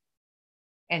working.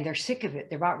 And they're sick of it.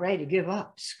 They're about ready to give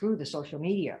up. Screw the social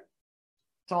media.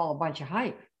 It's all a bunch of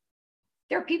hype.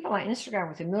 There are people on Instagram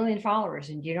with 1 million followers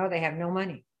and you know they have no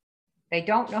money. They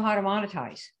don't know how to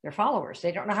monetize their followers.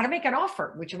 They don't know how to make an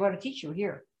offer, which I'm going to teach you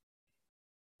here.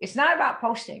 It's not about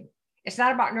posting. It's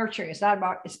not about nurturing.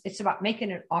 It's about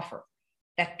making an offer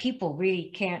that people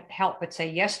really can't help but say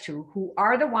yes to, who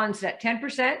are the ones that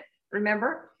 10%,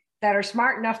 remember, that are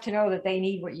smart enough to know that they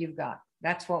need what you've got.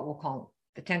 That's what we'll call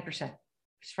them, the 10%.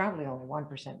 It's probably only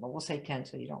 1%, but we'll say 10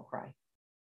 so you don't cry.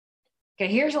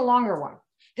 Okay, here's a longer one.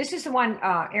 This is the one,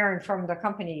 Erin, from the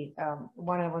company,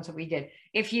 one of the ones that we did.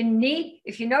 If you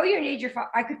know you need your,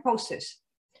 I could post this.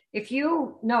 If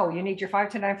you know you need your 5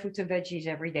 to 9 fruits and veggies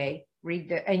every day, read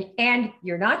the, and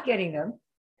you're not getting them,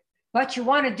 but you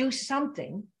want to do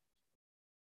something,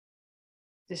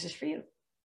 this is for you.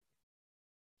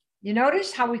 You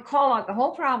notice how we call out the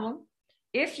whole problem.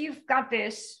 If you've got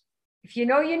this, if you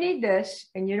know you need this,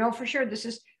 and you know for sure this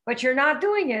is, but you're not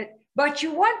doing it, but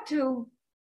you want to,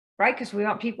 right? Because we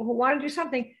want people who want to do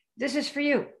something. This is for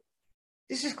you.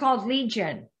 This is called lead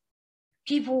gen.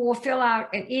 People will fill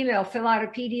out an email, fill out a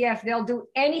PDF. They'll do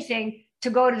anything to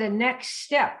go to the next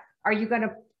step. Are you going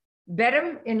to bet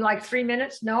them in like 3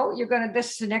 minutes? No,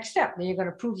 this is the next step. Then you're going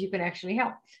to prove you can actually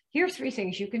help. Here are 3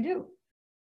 things you can do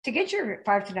to get your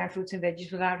 5 to 9 fruits and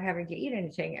veggies without having to eat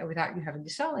anything and without you having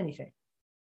to sell anything.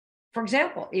 For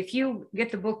example, if you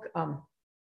get the book,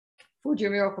 Food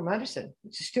Your Miracle Medicine,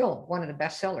 which is still one of the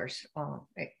best sellers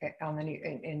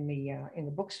in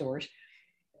the bookstores.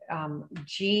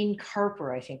 Gene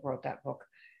Carper, I think, wrote that book.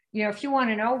 You know, if you want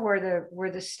to know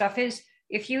where the stuff is,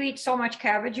 if you eat so much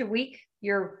cabbage a week,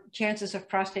 your chances of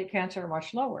prostate cancer are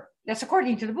much lower. That's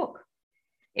according to the book.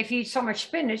 If you eat so much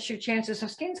spinach, your chances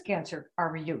of skin cancer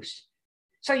are reduced.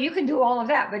 So you can do all of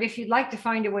that. But if you'd like to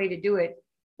find a way to do it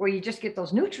where you just get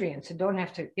those nutrients and don't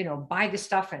have to, buy the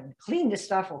stuff and clean the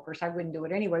stuff. Of course, I wouldn't do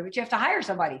it anyway, but you have to hire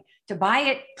somebody to buy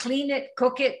it, clean it,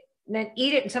 cook it, and then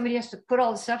eat it. And somebody has to put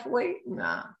all the stuff away.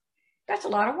 Nah, that's a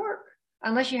lot of work.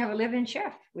 Unless you have a live-in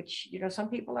chef, which, some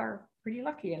people are pretty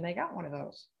lucky and they got one of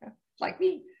those, like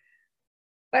me.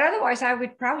 But otherwise, I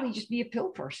would probably just be a pill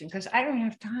person because I don't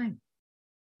have time.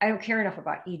 I don't care enough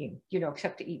about eating,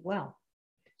 except to eat well.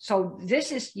 So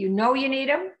this is, you need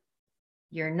them.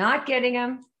 You're not getting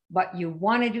them, but you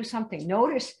want to do something.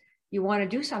 Notice you want to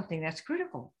do something that's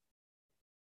critical.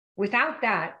 Without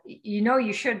that,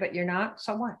 you should, but you're not.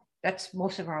 So what? That's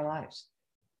most of our lives.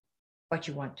 But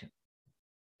you want to.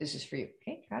 This is for you.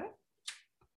 Okay, got it?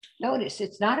 Notice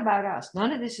it's not about us.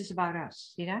 None of this is about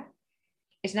us. See that?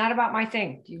 It's not about my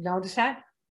thing. Do you notice that?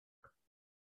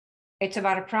 It's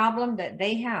about a problem that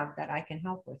they have that I can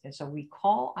help with. And so we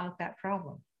call out that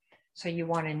problem. So you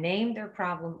want to name their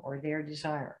problem or their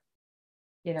desire.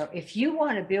 If you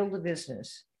want to build a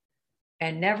business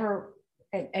and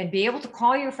be able to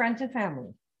call your friends and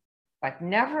family, but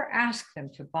never ask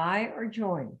them to buy or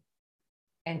join,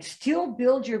 and still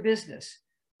build your business,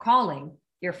 calling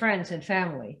your friends and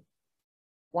family,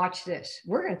 watch this.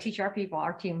 We're going to teach our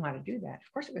team how to do that.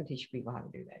 Of course, we're going to teach people how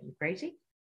to do that. You crazy?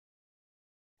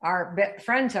 Our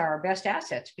friends are our best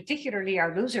assets, particularly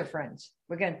our loser friends.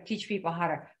 We're going to teach people how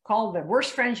to call the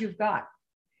worst friends you've got.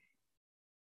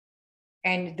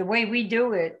 And the way we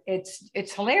do it,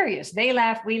 it's hilarious. They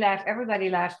laugh, we laugh, everybody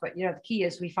laughs. But the key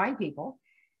is we find people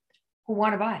who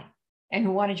want to buy and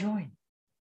who want to join.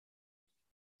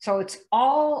 So it's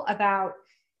all about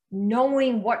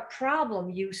knowing what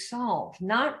problem you solve,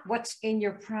 not what's in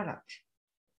your product.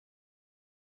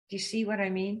 Do you see what I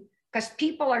mean? Because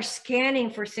people are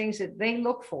scanning for things that they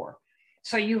look for.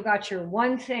 So you've got your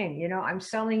one thing, I'm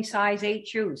selling size 8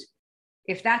 shoes.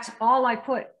 If that's all I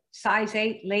put, size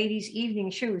 8 ladies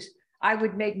evening shoes, I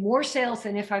would make more sales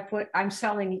than if I put, I'm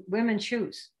selling women's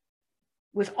shoes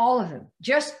with all of them.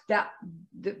 Just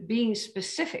being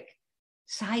specific,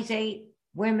 size 8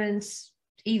 women's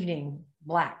evening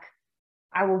black.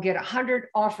 I will get 100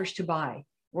 offers to buy.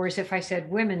 Whereas if I said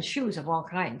women's shoes of all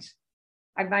kinds,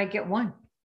 I might get one.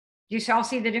 Do you all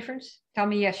see the difference? Tell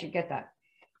me yes, you get that.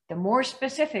 The more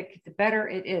specific, the better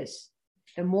it is.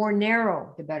 The more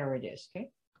narrow, the better it is, okay?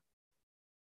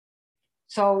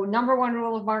 So number one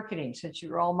rule of marketing, since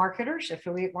you're all marketers,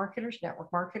 affiliate marketers,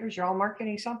 network marketers, you're all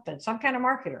marketing something, some kind of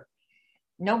marketer.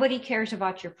 Nobody cares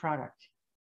about your product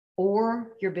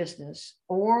or your business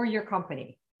or your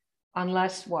company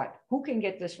unless what? Who can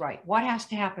get this right? What has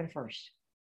to happen first?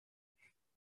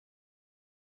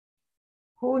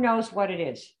 Who knows what it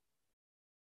is?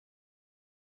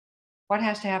 What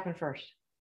has to happen first?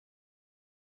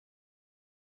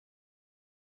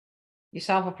 You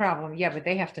solve a problem. Yeah, but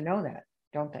they have to know that,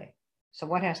 don't they? So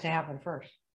what has to happen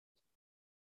first?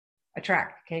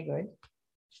 Attract. Okay, good.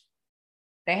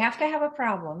 They have to have a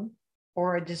problem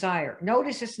or a desire.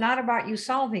 Notice it's not about you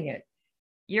solving it.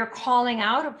 You're calling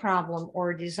out a problem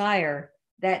or a desire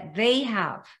that they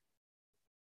have.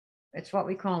 That's what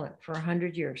we call it for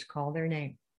 100 years. Call their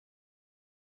name.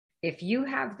 If you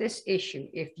have this issue,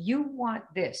 if you want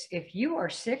this, if you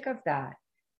are sick of that,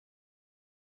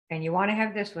 and you want to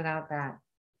have this without that,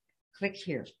 click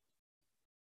here.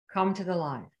 Come to the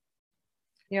live.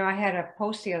 I had a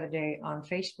post the other day on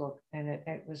Facebook, and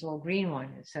it was a little green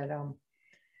one. It said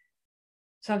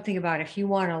something about if you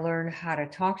want to learn how to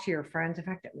talk to your friends. In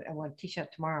fact, I want to teach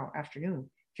that tomorrow afternoon.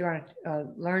 If you want to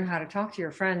learn how to talk to your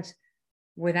friends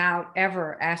without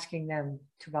ever asking them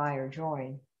to buy or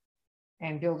join,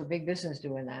 and build a big business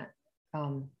doing that,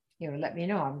 let me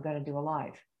know. I'm going to do a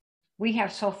live. We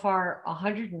have so far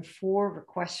 104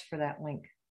 requests for that link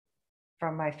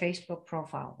from my Facebook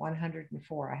profile.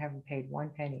 104. I haven't paid one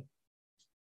penny.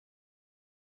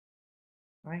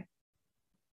 Right?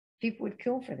 People would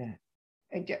kill for that.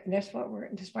 And that's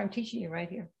why I'm teaching you right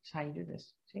here. That's how you do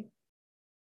this. See?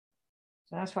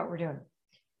 So that's what we're doing.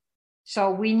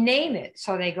 So we name it.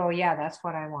 So they go, yeah, that's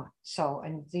what I want. So,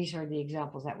 and these are the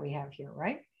examples that we have here,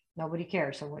 right? Nobody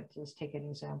cares. So let's take an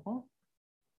example.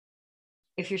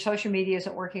 If your social media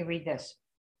isn't working, read this.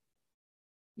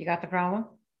 You got the problem?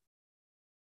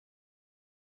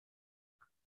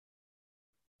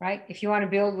 Right? If you want to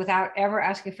build without ever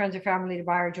asking friends or family to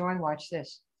buy or join, watch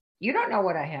this. You don't know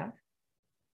what I have.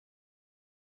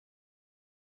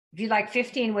 If you like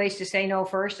 15 ways to say no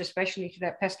first, especially to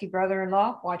that pesky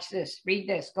brother-in-law, watch this, read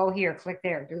this, go here, click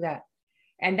there, do that.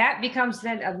 And that becomes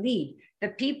then a lead. The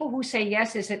people who say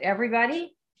yes, is it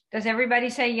everybody? Does everybody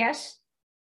say yes?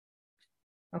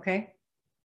 Okay.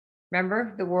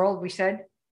 Remember the world, we said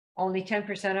only 10%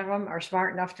 of them are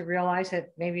smart enough to realize that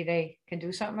maybe they can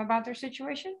do something about their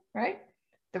situation, right?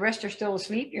 The rest are still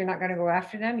asleep. You're not going to go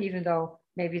after them, even though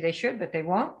maybe they should, but they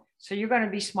won't. So you're going to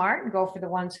be smart and go for the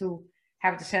ones who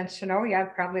have the sense to know, yeah,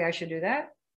 probably I should do that.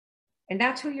 And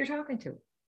that's who you're talking to.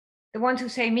 The ones who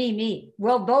say me.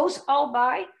 Will those all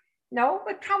buy? No,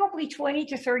 but probably 20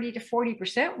 to 30 to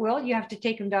 40% will. You have to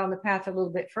take them down the path a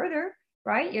little bit further,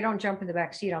 right? You don't jump in the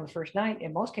back seat on the first night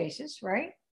in most cases,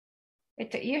 right?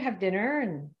 You have dinner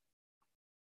and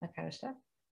that kind of stuff.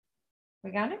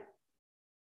 We got it?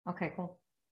 Okay, cool.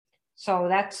 So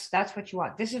that's what you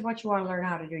want. This is what you want to learn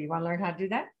how to do. You want to learn how to do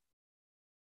that?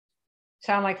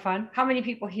 Sound like fun? How many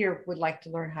people here would like to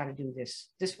learn how to do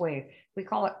this way? We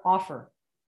call it offer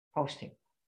posting,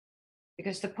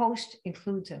 because the post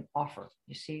includes an offer.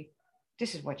 You see,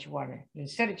 this is what you want to,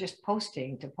 instead of just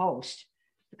posting to post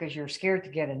because you're scared to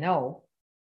get a no,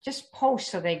 just post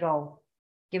so they go,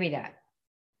 give me that.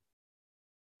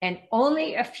 And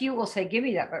only a few will say, give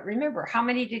me that. But remember, how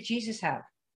many did Jesus have?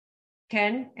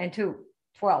 10 and 2,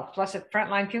 12, plus a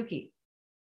frontline Pukey.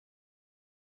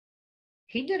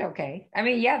 He did okay. I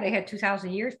mean, yeah, they had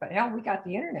 2,000 years, but hell, we got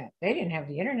the internet. They didn't have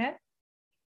the internet.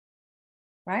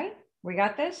 Right? We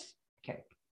got this? Okay.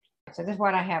 So this is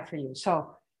what I have for you.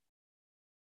 So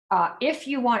if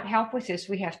you want help with this,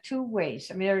 we have 2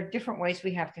 ways. I mean, there are different ways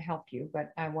we have to help you,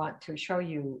 but I want to show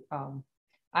you,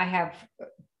 I have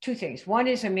 2 things. One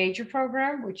is a major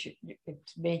program, which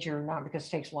it's major not because it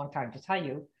takes a long time to tell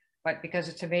you, but because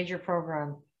it's a major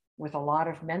program with a lot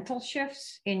of mental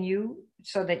shifts in you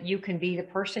so that you can be the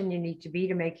person you need to be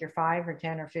to make your 5 or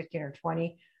 10 or 15 or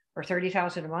 20 or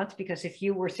 30,000 a month. Because if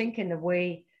you were thinking the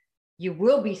way you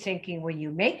will be thinking when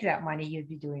you make that money, you'd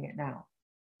be doing it now.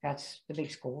 That's the big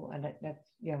school. And that's,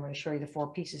 I'm going to show you the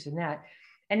 4 pieces in that.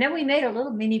 And then we made a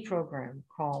little mini program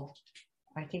called,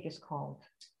 I think it's called,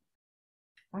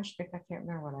 I can't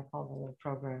remember what I called the little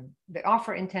program, the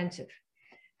Offer Intensive.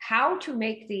 How to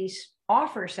make these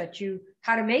offers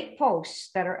how to make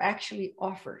posts that are actually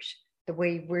offers the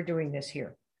way we're doing this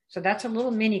here. So that's a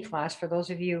little mini class for those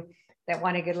of you that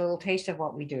want to get a little taste of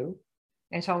what we do.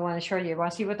 And so I want to show you.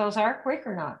 Want to see what those are quick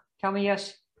or not? Tell me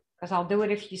yes, because I'll do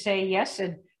it if you say yes,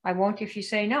 and I won't if you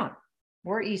say no.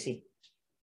 We're easy.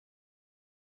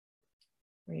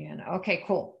 Rihanna. Okay,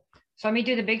 cool. So let me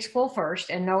do the big school first.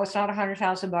 And no, it's not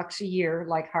 $100,000 a year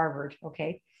like Harvard.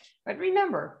 Okay. But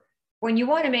remember, when you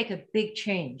want to make a big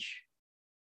change,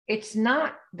 it's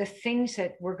not the things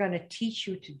that we're going to teach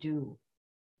you to do.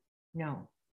 No.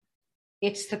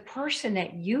 It's the person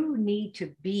that you need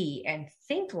to be and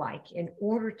think like in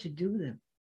order to do them.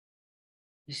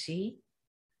 You see,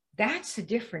 that's the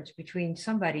difference between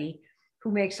somebody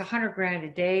who makes 100 grand a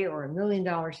day or $1 million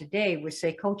a day with,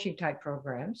 say, coaching type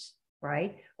programs,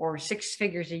 right? Or 6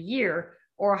 figures a year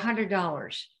or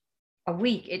 $100 a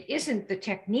week. It isn't the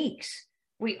techniques.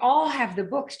 We all have the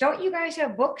books. Don't you guys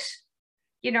have books?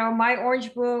 My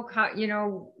orange book,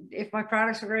 if my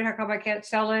products are great, how come I can't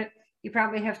sell it? You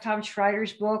probably have Tom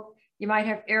Schreider's book. You might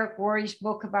have Eric Worre's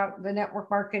book about the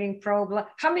network marketing pro. Blah.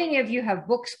 How many of you have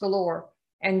books galore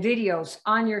and videos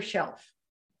on your shelf?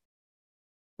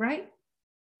 Right?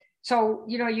 So,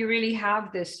 you really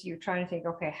have this, you're trying to think,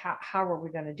 okay, how are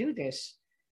we going to do this?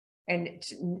 And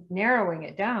it's narrowing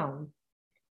it down.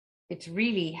 It's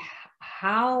really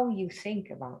how you think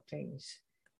about things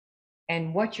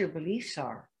and what your beliefs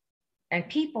are. And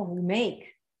people who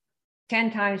make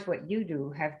 10 times what you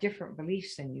do have different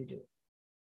beliefs than you do.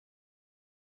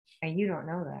 And you don't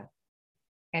know that.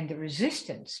 And the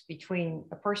resistance between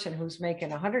a person who's making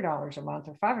 $100 a month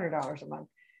or $500 a month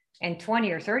and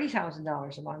 $20,000 or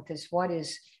 $30,000 a month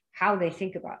is how they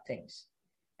think about things.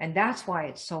 And that's why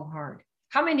it's so hard.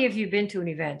 How many of you have been to an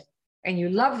event and you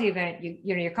love the event,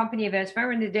 your company events?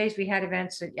 Remember in the days we had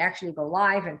events that actually go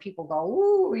live and people go,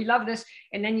 ooh, we love this.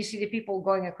 And then you see the people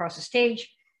going across the stage,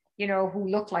 who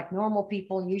look like normal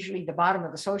people, usually the bottom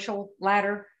of the social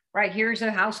ladder, right? Here's a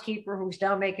housekeeper who's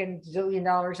now making $1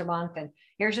 zillion a month. And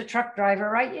here's a truck driver,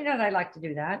 right? They like to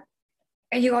do that.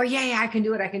 And you go, yeah, I can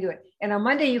do it. And on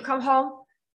Monday you come home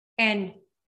and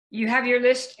you have your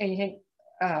list and you think,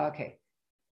 okay,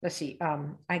 let's see.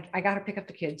 I got to pick up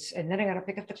the kids and then I got to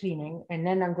pick up the cleaning. And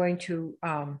then I'm going to,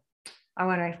 I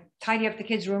want to tidy up the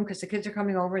kids' room because the kids are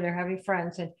coming over and they're having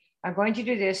friends. And I'm going to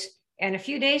do this. And a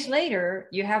few days later,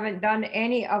 you haven't done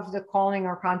any of the calling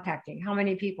or contacting. How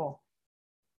many people?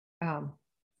 How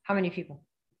many people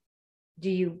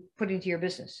do you put into your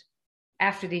business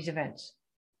after these events?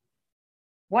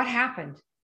 What happened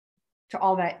to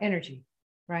all that energy,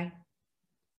 right?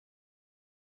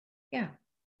 Yeah.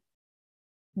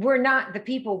 We're not the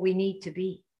people we need to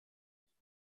be.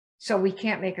 So we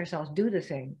can't make ourselves do the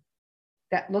thing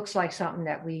that looks like something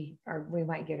that we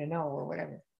might get a no or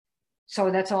whatever. So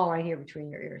that's all right here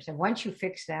between your ears. And once you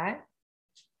fix that,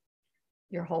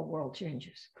 your whole world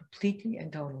changes completely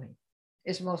and totally.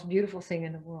 It's the most beautiful thing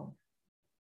in the world.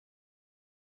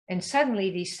 And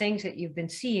suddenly these things that you've been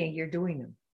seeing, you're doing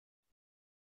them.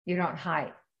 You don't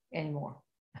hide anymore.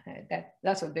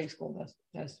 That's what Big School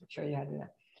does to show you how to do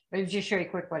that. Let me just show you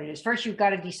quick what it is. First, you've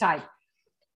got to decide.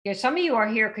 You know, some of you are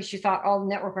here because you thought, oh,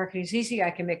 network marketing is easy.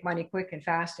 I can make money quick and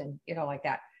fast and, you know, like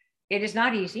that. It is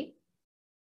not easy.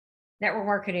 Network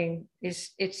marketing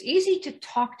it's easy to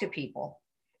talk to people,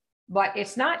 but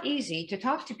it's not easy to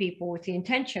talk to people with the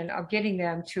intention of getting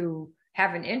them to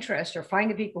have an interest or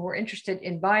find the people who are interested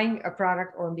in buying a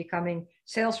product or in becoming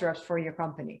sales reps for your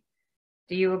company.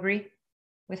 Do you agree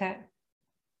with that?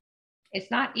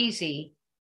 It's not easy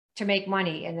to make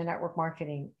money in the network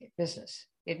marketing business.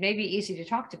 It may be easy to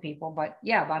talk to people, but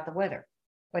yeah, about the weather.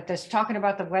 But does talking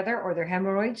about the weather or their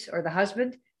hemorrhoids or the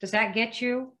husband, does that get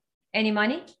you any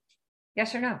money?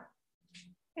 Yes or no?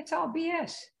 It's all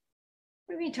BS. What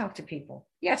do you mean talk to people?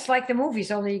 Yeah, it's like the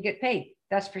movies, only you get paid.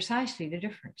 That's precisely the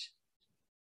difference.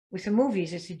 With the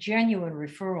movies, it's a genuine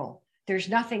referral. There's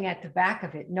nothing at the back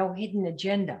of it, no hidden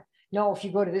agenda. No, if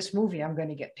you go to this movie, I'm going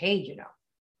to get paid, you know.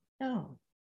 No,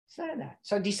 it's not that.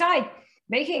 So decide,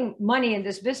 making money in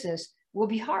this business will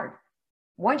be hard.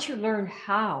 Once you learn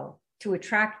how to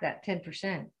attract that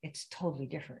 10%, it's totally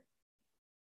different.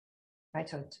 Right?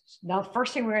 So now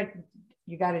first thing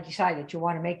you got to decide that you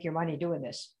want to make your money doing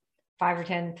this, 5 or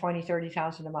 10, 20,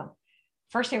 30,000 a month.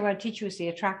 First thing I want to teach you is the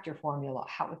attractor formula,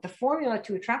 the formula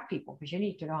to attract people, because you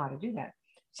need to know how to do that.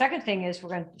 Second thing is we're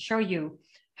going to show you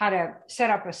how to set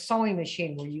up a sowing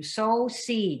machine where you sow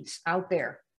seeds out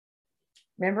there.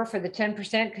 Remember, for the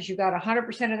 10%, because you got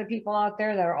 100% of the people out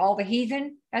there that are all the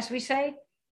heathen, as we say,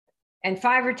 and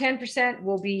 5 or 10%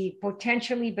 will be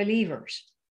potentially believers.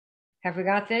 Have we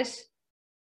got this?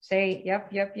 Say, yep,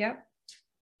 yep, yep.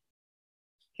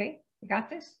 Okay, you got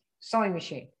this? Sewing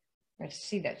machine. Let's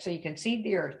see that. So you can seed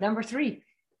the earth. Number 3,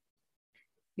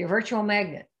 your virtual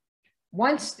magnet.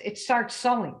 Once it starts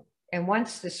sowing, and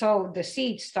once the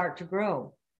seeds start to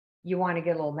grow, you want to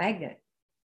get a little magnet.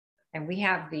 And we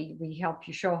help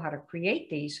you show how to create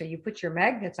these. So you put your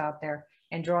magnets out there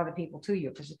and draw the people to you,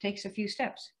 because it takes a few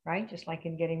steps, right? Just like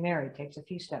in getting married, it takes a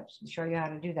few steps. We'll show you how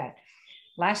to do that.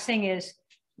 Last thing is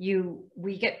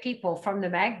we get people from the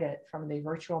magnet, from the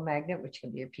virtual magnet, which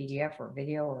can be a PDF or a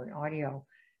video or an audio,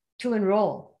 to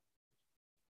enroll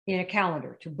in a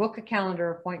calendar, to book a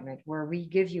calendar appointment where we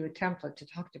give you a template to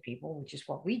talk to people, which is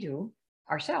what we do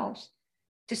ourselves,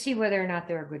 to see whether or not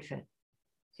they're a good fit.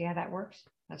 See how that works?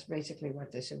 That's basically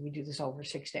what this is. We do this over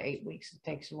 6 to 8 weeks. It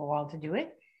takes a little while to do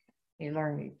it. You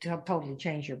learn to totally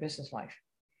change your business life.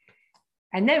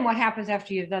 And then what happens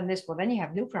after you've done this? Well, then you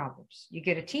have new problems. You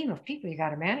get a team of people. You got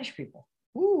to manage people.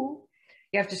 Ooh,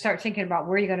 you have to start thinking about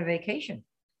where you're going to vacation,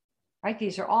 right?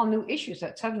 These are all new issues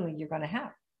that suddenly you're going to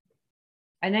have.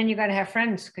 And then you got to have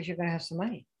friends because you're going to have some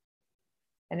money.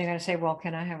 And they're going to say, well,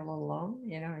 can I have a little loan?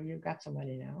 You know, you've got some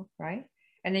money now, right?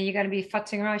 And then you're going to be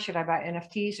futzing around. Should I buy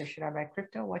NFTs or should I buy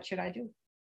crypto? What should I do?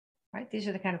 Right? These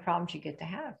are the kind of problems you get to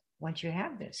have once you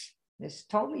have this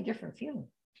totally different feeling.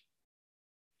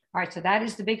 All right, so that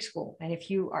is the Big School. And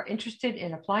if you are interested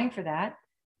in applying for that,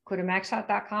 go to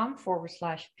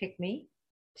maxout.com/pick me.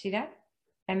 See that?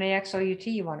 MAXOUT,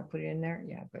 you want to put it in there?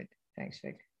 Yeah, good. Thanks,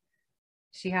 Vic.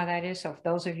 See how that is? So if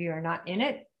those of you are not in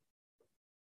it,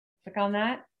 click on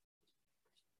that.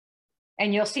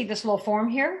 And you'll see this little form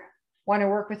here. Want to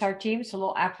work with our team? It's a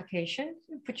little application.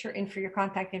 Put in for your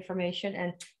contact information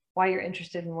and why you're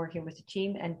interested in working with the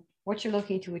team and what you're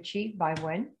looking to achieve by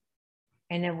when.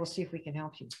 And then we'll see if we can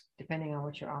help you, depending on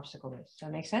what your obstacle is. Does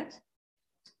that make sense?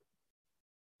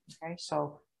 Okay,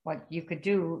 so what you could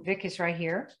do, Vic is right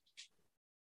here.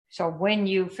 So when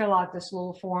you fill out this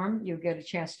little form, you get a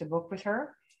chance to book with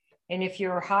her. And if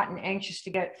you're hot and anxious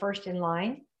to get first in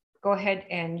line, go ahead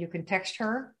and you can text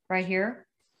her right here.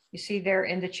 You see there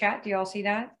in the chat, do you all see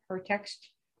that? Her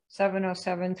text,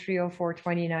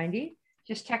 707-304-2090.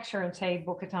 Just text her and say,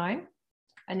 book a time.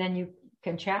 And then you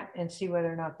can chat and see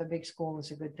whether or not the Big School is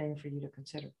a good thing for you to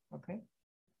consider, okay?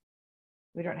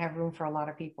 We don't have room for a lot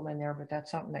of people in there, but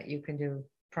that's something that you can do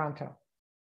pronto.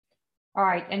 All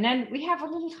right, and then we have a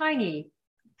little tiny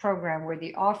program where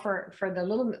the offer for the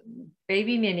little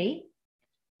baby mini,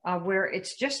 where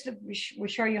it's just, we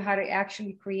show you how to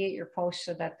actually create your posts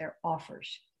so that they're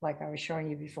offers, like I was showing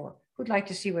you before. Who'd like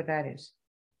to see what that is?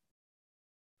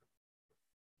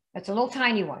 It's a little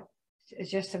tiny one.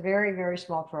 It's just a very, very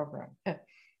small program,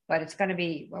 but it's going to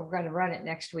be, we're going to run it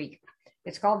next week.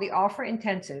 It's called the Offer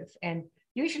Intensive. And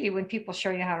usually when people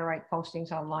show you how to write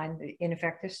postings online, the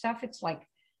ineffective stuff, it's like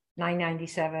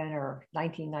 $9.97 or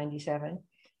 $19.97.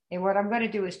 And what I'm going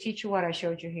to do is teach you what I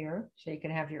showed you here, so you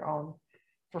can have your own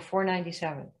for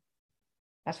 $4.97.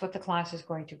 That's what the class is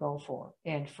going to go for.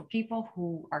 And for people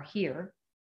who are here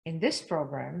in this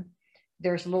program,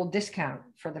 there's a little discount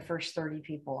for the first 30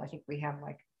 people. I think we have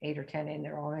like 8 or 10 in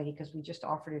there already because we just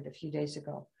offered it a few days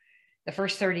ago. The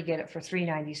first 30 get it for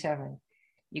 $3.97.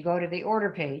 You go to the order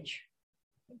page.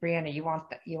 Brianna, you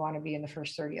want to be in the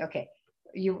first 30. Okay.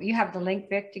 You have the link,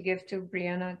 Vic, to give to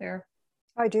Brianna there?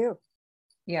 I do.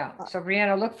 Yeah. So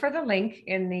Brianna, look for the link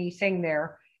in the thing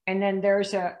there. And then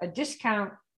there's a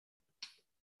discount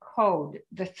code.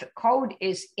 The code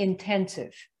is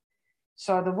intensive.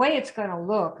 So the way it's going to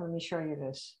look, let me show you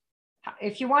this.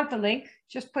 If you want the link,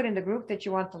 just put in the group that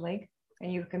you want the link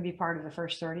and you can be part of the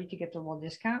first 30 to get the little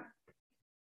discount.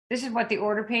 This is what the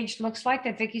order page looks like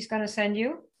that Vicky's going to send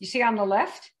you. You see on the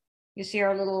left, you see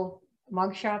our little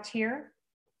mug shots here.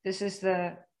 This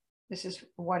is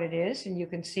what it is, and you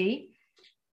can see.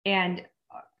 And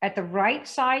at the right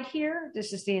side here,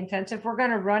 this is the intensive. We're going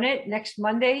to run it next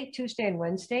Monday, Tuesday, and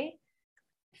Wednesday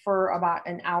for about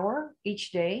an hour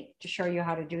each day to show you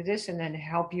how to do this and then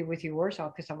help you with yours,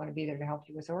 because I'm going to be there to help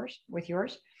you with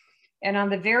yours. And on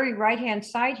the very right-hand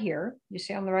side here, you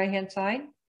see on the right-hand side?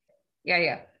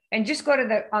 Yeah. And just go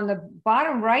to on the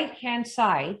bottom right-hand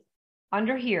side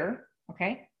under here,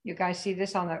 okay? You guys see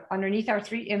this underneath our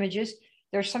 3 images.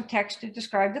 There's some text to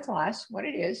describe the class, what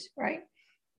it is, right?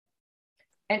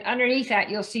 And underneath that,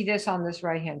 you'll see this on this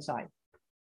right-hand side.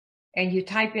 And you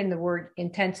type in the word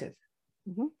intensive.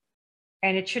 Mm-hmm.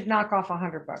 And it should knock off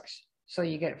 $100. So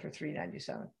you get it for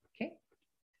 $3.97. Okay.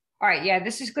 All right. Yeah,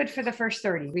 this is good for the first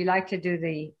 30. We like to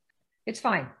do it's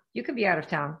fine. You can be out of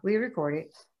town. We record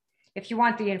it. If you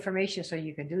want the information so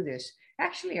you can do this.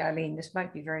 Actually, Eileen, this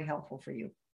might be very helpful for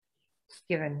you,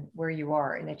 given where you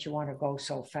are and that you want to go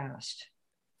so fast.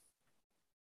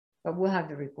 But we'll have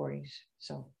the recordings,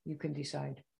 so you can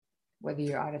decide whether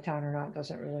you're out of town or not.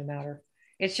 Doesn't really matter.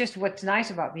 It's just what's nice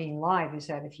about being live is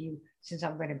that since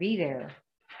I'm going to be there,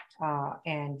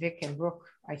 and Vic and Brooke,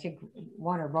 I think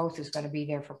one or both is going to be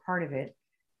there for part of it.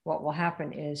 What will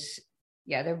happen is,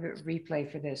 yeah, there'll be replay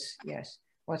for this. Yes.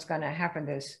 What's going to happen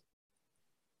is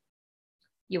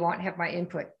you won't have my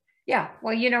input. Yeah.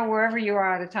 Well, wherever you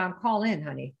are out of town, call in,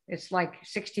 honey. It's like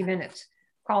 60 minutes.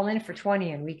 Call in for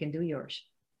 20 and we can do yours.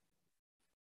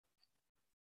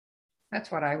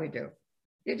 That's what I would do.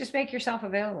 You just make yourself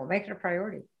available, make it a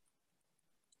priority.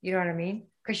 You know what I mean?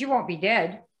 Because you won't be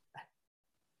dead.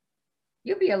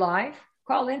 You'll be alive.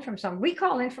 Call in from we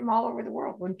call in from all over the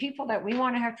world. When people that we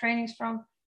want to have trainings from,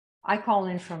 I call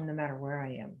in from no matter where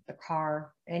I am, the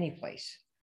car, any place.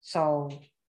 So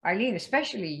Eileen,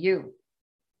 especially you.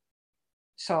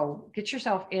 So get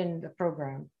yourself in the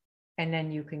program and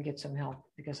then you can get some help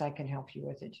because I can help you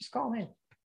with it. Just call in.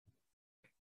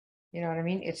 You know what I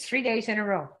mean? It's 3 days in a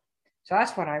row. So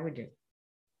that's what I would do.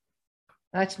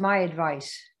 That's my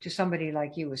advice to somebody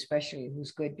like you, especially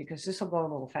who's good, because this will go a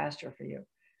little faster for you.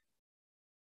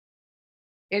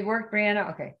 It worked,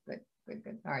 Brianna? Okay, good.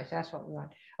 All right, so that's what we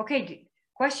want. Okay,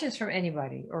 questions from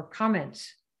anybody or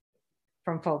comments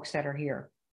from folks that are here?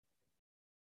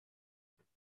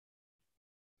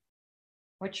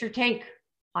 What's your take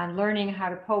on learning how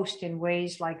to post in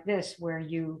ways like this, where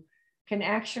you can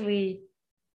actually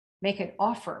make an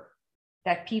offer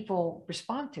that people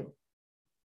respond to?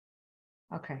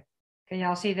 Okay, can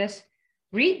y'all see this?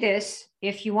 Read this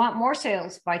if you want more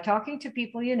sales by talking to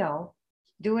people you know,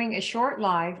 doing a short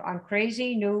live on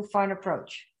crazy new fun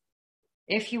approach.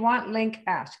 If you want link,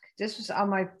 ask. This was on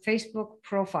my Facebook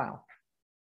profile.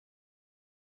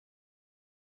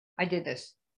 I did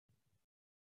this.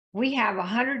 We have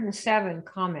 107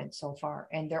 comments so far,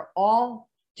 and they're all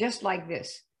just like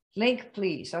this. Link,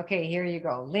 please. Okay, here you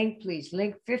go. Link, please.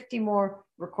 Link, 50 more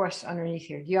requests underneath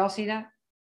here. Do y'all see that?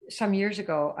 Some years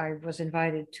ago, I was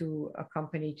invited to a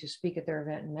company to speak at their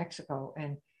event in Mexico,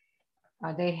 and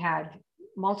they had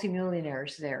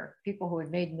multimillionaires there, people who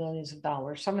had made millions of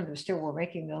dollars. Some of them still were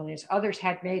making millions. Others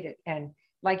had made it. And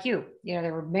like you know,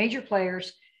 they were major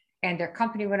players and their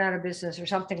company went out of business or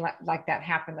something like that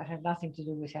happened that had nothing to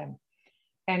do with him.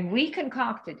 And we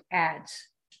concocted ads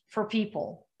for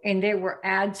people. And they were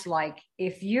ads like,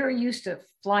 if you're used to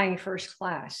flying first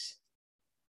class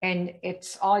and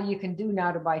it's all you can do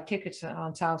now to buy tickets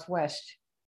on Southwest,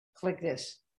 click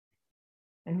this.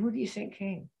 And who do you think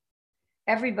came?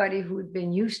 Everybody who had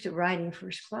been used to riding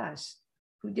first class,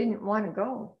 who didn't want to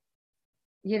go.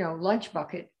 lunch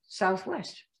bucket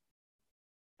Southwest.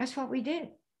 That's what we did.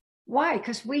 Why?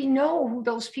 Because we know who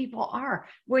those people are.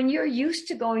 When you're used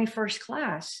to going first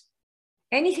class,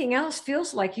 anything else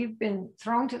feels like you've been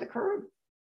thrown to the curb.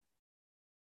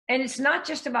 And it's not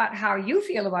just about how you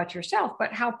feel about yourself,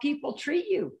 but how people treat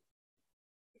you.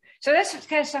 So that's the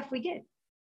kind of stuff we did.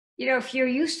 If you're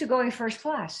used to going first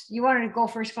class, you wanted to go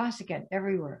first class again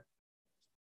everywhere.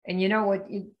 And you know what?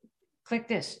 You click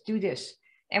this, do this.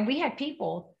 And we had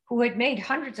people who had made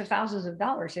hundreds of thousands of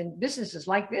dollars in businesses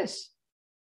like this.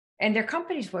 And their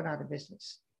companies went out of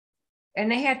business. And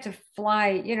they had to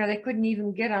fly, they couldn't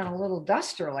even get on a little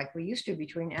duster like we used to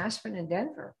between Aspen and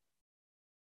Denver.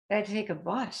 They had to take a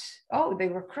bus. Oh, they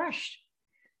were crushed.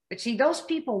 But see, those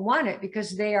people want it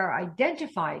because they are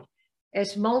identified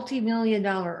as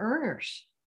multi-million-dollar earners.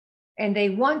 And they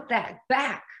want that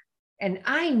back. And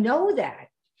I know that.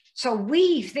 So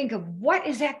we think of what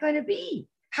is that going to be?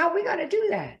 How are we going to do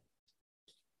that?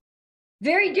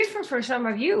 Very different for some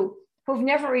of you who've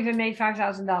never even made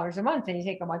 $5,000 a month. And you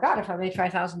think, oh my God, if I made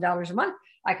 $5,000 a month,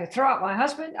 I could throw out my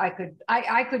husband. I could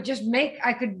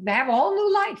have a whole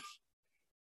new life.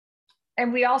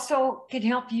 And we also can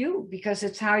help you because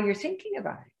it's how you're thinking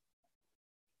about it.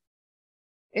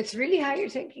 It's really how you're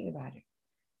thinking about it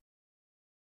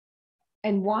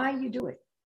and why you do it.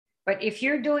 But if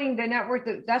you're doing the network,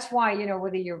 that's why,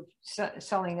 whether you're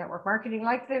selling network marketing,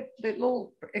 like the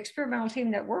little experimental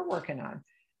team that we're working on,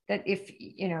 that if,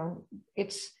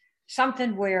 it's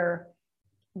something where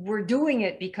we're doing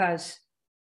it because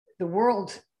the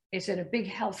world is in a big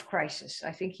health crisis.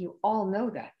 I think you all know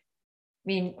that. I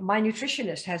mean, my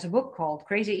nutritionist has a book called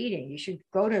Crazy Eating. You should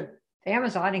go to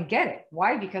Amazon and get it.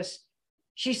 Why? Because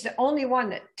she's the only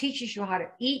one that teaches you how to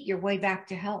eat your way back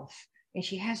to health. And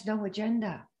she has no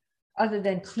agenda other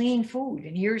than clean food.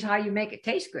 And here's how you make it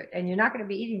taste good. And you're not going to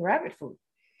be eating rabbit food.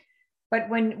 But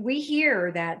when we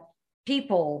hear that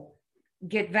people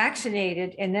get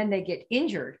vaccinated and then they get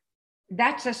injured,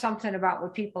 that says something about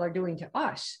what people are doing to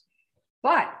us.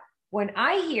 But when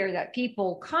I hear that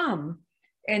people come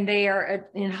and they are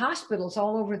in hospitals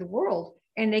all over the world,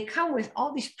 and they come with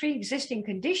all these pre-existing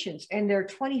conditions, and they're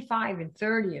 25 and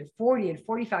 30 and 40 and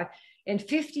 45 and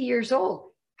 50 years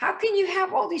old, how can you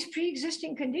have all these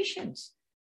pre-existing conditions?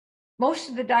 Most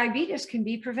of the diabetes can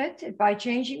be prevented by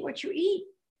changing what you eat.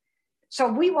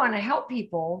 So we want to help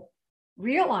people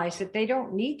realize that they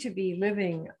don't need to be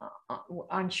living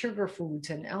on sugar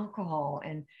foods and alcohol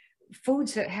and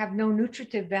foods that have no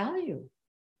nutritive value,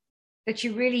 that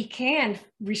you really can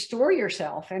restore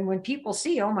yourself. And when people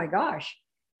see, oh my gosh,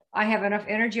 I have enough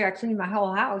energy, I clean my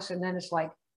whole house. And then it's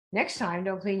like, next time,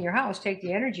 don't clean your house, take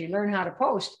the energy, learn how to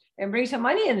post and bring some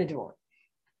money in the door.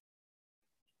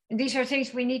 And these are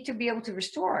things we need to be able to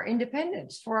restore our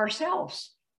independence for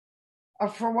ourselves or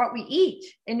for what we eat.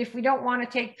 And if we don't want to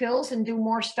take pills and do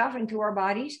more stuff into our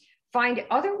bodies, find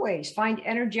other ways, find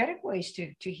energetic ways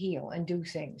to heal and do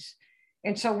things.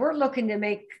 And so we're looking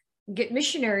to get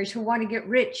missionaries who want to get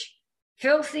rich,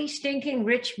 filthy, stinking,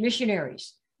 rich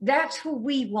missionaries. That's who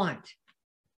we want.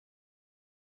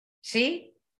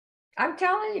 See, I'm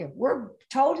telling you, we're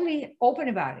totally open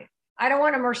about it. I don't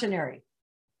want a mercenary.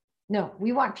 No,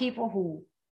 we want people who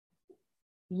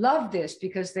love this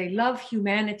because they love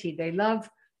humanity. They love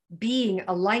being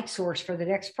a light source for the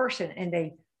next person. And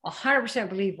they 100%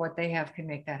 believe what they have can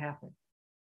make that happen.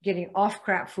 Getting off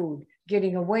crap food,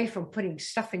 getting away from putting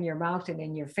stuff in your mouth and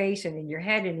in your face and in your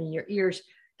head and in your ears.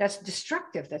 That's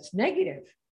destructive. That's negative.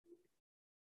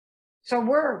 So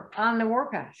we're on the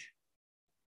warpath.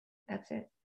 That's it.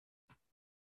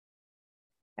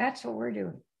 That's what we're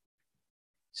doing.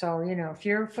 So, if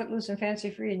you're footloose and fancy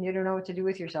free and you don't know what to do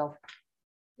with yourself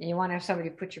and you want to have somebody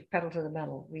put your pedal to the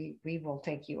metal, we will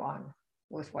take you on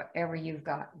with whatever you've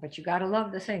got. But you got to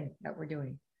love the thing that we're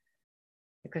doing.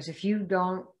 Because if you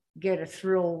don't get a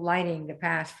thrill lighting the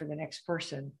path for the next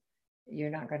person,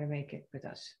 you're not going to make it with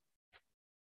us.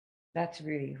 That's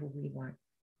really who we want.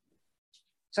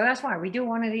 So that's why we do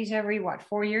one of these every,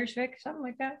 4 years, Vic? Something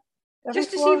like that?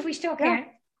 Just to see if we still can.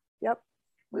 Yep.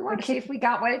 We want to see if we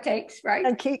got what it takes, right?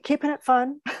 And keeping it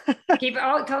fun.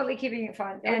 Totally keeping it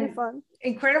fun. And fun.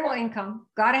 Incredible income.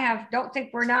 Don't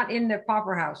think we're not in the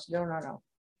pauper house. No.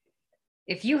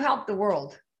 If you help the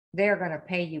world, they're going to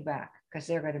pay you back because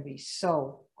they're going to be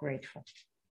so grateful.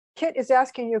 Kit is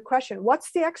asking you a question.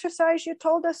 What's the exercise you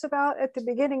told us about at the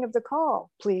beginning of the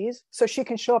call, please? So she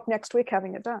can show up next week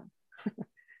having it done.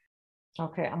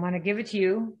 Okay, I'm going to give it to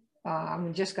you.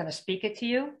 I'm just going to speak it to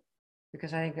you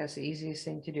because I think that's the easiest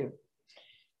thing to do.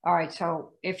 All right,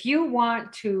 so if you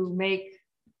want to make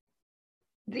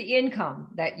the income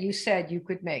that you said you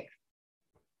could make,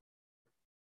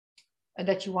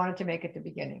 that you wanted to make at the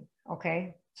beginning.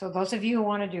 Okay. So those of you who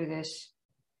want to do this,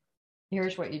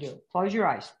 here's what you do. Close your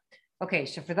eyes. Okay.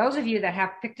 So for those of you that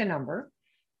have picked a number,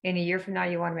 in a year from now,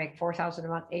 you want to make 4,000 a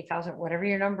month, 8,000, whatever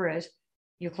your number is,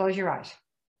 you close your eyes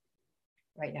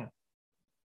right now.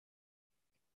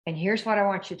 And here's what I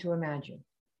want you to imagine.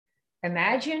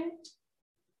 Imagine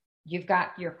you've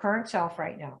got your current self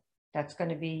right now. That's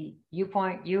going to be you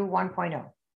 1.0.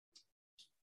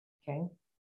 Okay.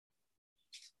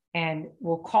 And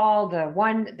we'll call the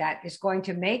one that is going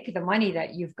to make the money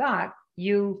that you've got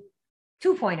you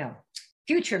 2.0.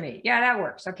 Future me. Yeah, that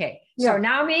works. Okay. Yeah. So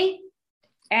now me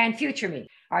and future me.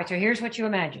 All right. So here's what you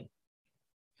imagine.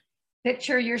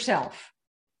 Picture yourself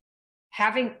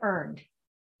having earned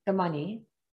the money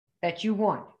that you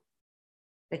want,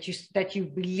 that you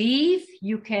believe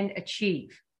you can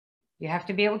achieve. You have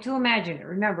to be able to imagine it.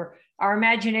 Remember, our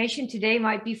imagination today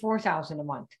might be 4,000 a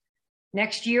month.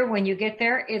 Next year, when you get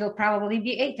there, it'll probably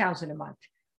be 8,000 a month.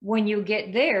 When you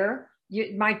get there,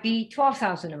 it might be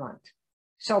 12,000 a month.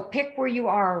 So pick where you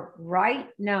are right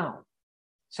now.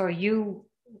 So you,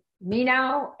 me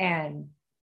now and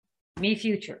me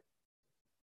future.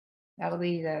 That'll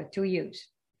be the two U's.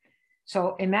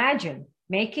 So imagine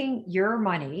making your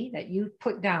money that you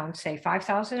put down, say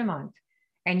 5,000 a month,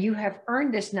 and you have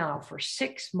earned this now for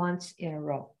 6 months in a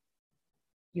row.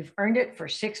 You've earned it for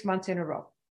 6 months in a row.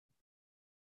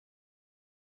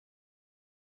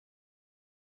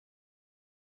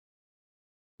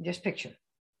 Just picture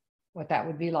what that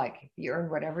would be like if you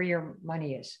earned whatever your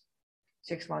money is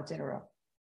 6 months in a row.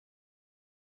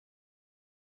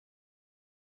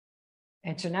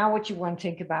 And so now what you want to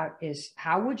think about is,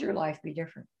 how would your life be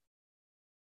different?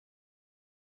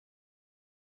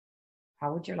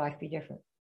 How would your life be different?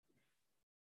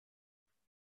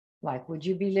 Like, would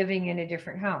you be living in a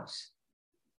different house?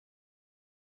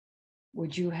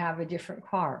 Would you have a different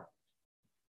car?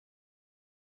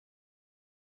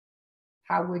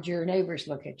 How would your neighbors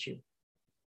look at you?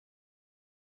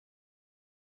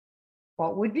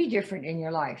 What would be different in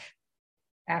your life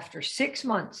after 6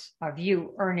 months of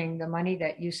you earning the money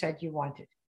that you said you wanted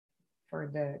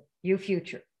for the you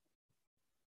future?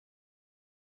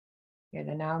 Yeah,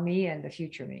 the now me and the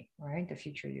future me, right? The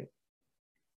future you.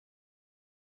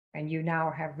 And you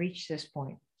now have reached this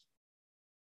point.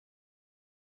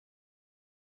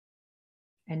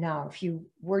 And now if you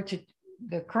were to,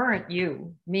 the current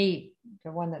you, me,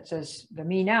 the one that says the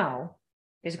me now,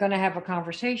 is going to have a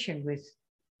conversation with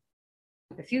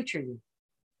the future you.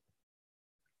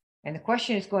 And the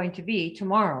question is going to be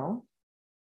tomorrow,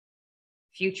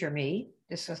 future me.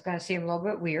 This is going to seem a little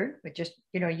bit weird, but just,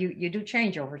 you do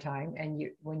change over time. And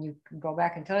when you go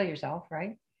back and tell yourself,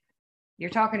 right, you're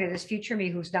talking to this future me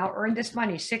who's now earned this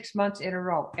money 6 months in a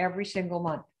row, every single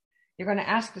month. You're going to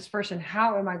ask this person,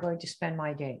 how am I going to spend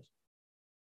my day?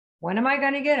 When am I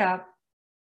going to get up?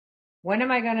 When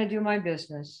am I going to do my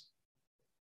business?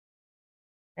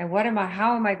 And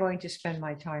how am I going to spend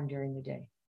my time during the day?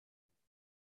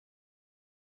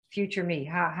 Future me,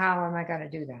 how am I going to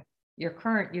do that? Your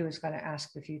current you is going to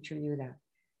ask the future you that.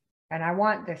 And I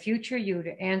want the future you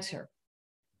to answer.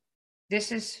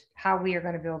 This is how we are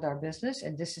going to build our business,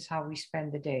 and this is how we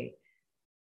spend the day,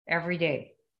 every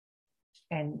day.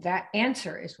 And that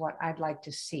answer is what I'd like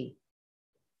to see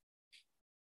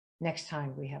next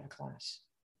time we have a class.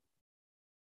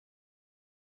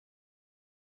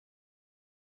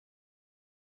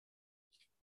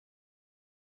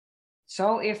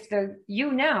 So if the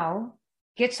you now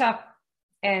gets up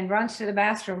and runs to the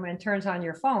bathroom and turns on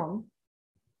your phone,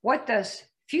 what does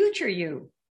future you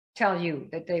tell you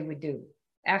that they would do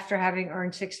after having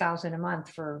earned 6,000 a month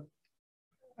for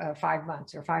 5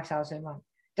 months or 5,000 a month?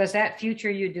 Does that future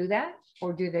you do that,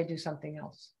 or do they do something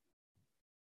else?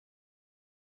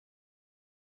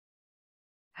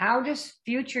 How does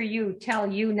future you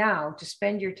tell you now to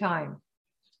spend your time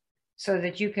so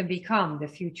that you can become the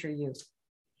future you?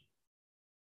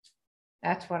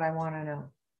 That's what I want to know.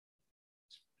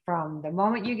 From the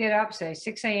moment you get up, say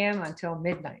 6 a.m. until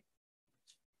midnight.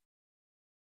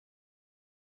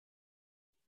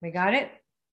 We got it?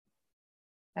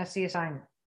 That's the assignment.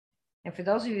 And for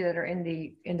those of you that are in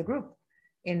the group,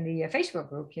 in the Facebook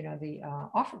group, the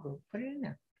offer group, put it in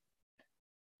there.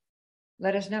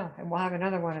 Let us know, and we'll have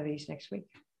another one of these next week.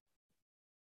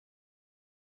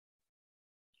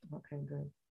 Okay, good.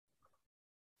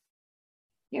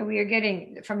 Yeah, we are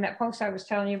getting, from that post I was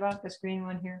telling you about, this green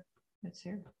one here, that's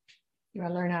here. You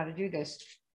want to learn how to do this.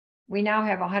 We now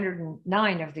have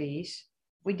 109 of these.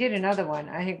 We did another one.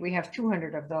 I think we have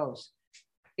 200 of those.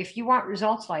 If you want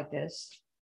results like this,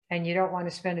 and you don't want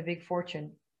to spend a big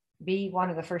fortune, be one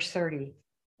of the first 30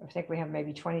 I think we have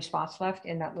maybe 20 spots left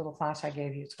in that little class I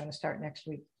gave you. It's going to start next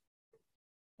week.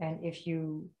 And if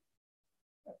you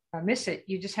miss it,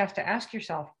 you just have to ask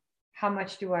yourself, how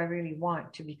much do I really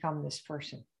want to become this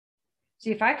person?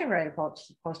 See, if I can write a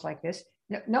post like this,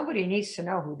 nobody needs to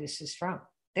know who this is from.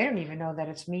 They don't even know that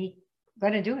it's me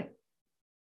going to do it.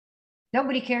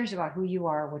 Nobody cares about who you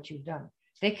are or what you've done.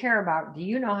 They care about, do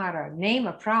you know how to name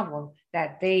a problem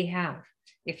that they have?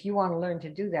 If you want to learn to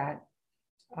do that,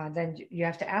 then you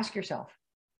have to ask yourself.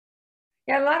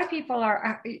 Yeah, a lot of people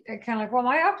are kind of like, well,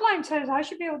 my upline says I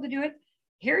should be able to do it.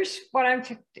 Here's what I'm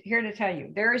here to tell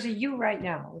you. There is a you right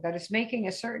now that is making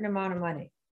a certain amount of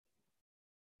money.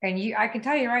 And I can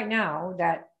tell you right now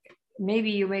that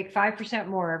maybe you make 5%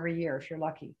 more every year if you're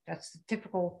lucky. That's the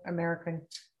typical American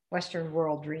Western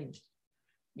world dream.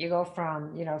 You go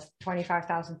from,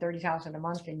 25,000, 30,000 a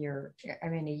month a year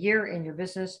in your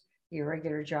business, your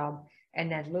regular job,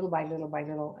 and then little by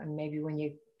little, and maybe when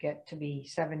you get to be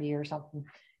 70 or something,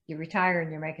 you retire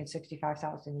and you're making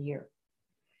 65,000 a year.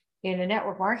 In a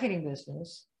network marketing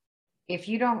business, if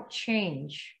you don't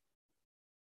change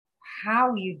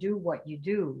how you do what you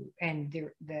do and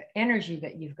the energy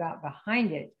that you've got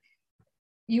behind it,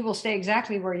 you will stay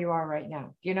exactly where you are right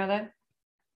now. Do you know that?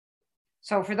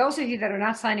 So for those of you that are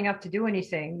not signing up to do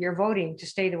anything, you're voting to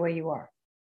stay the way you are.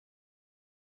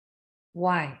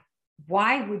 Why?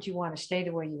 Why would you want to stay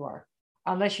the way you are?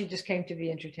 Unless you just came to be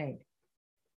entertained.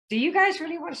 Do you guys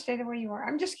really want to stay the way you are?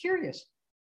 I'm just curious.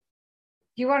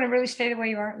 Do you want to really stay the way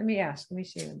you are? Let me ask. Let me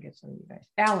see if I can get some of you guys.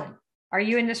 Alan, are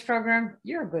you in this program?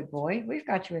 You're a good boy. We've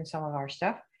got you in some of our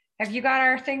stuff. Have you got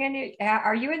our thing in it?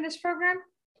 Are you in this program?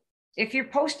 If you're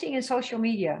posting in social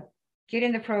media, get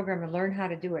in the program and learn how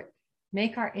to do it.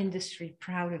 Make our industry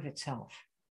proud of itself.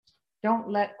 Don't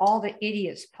let all the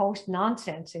idiots post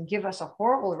nonsense and give us a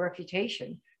horrible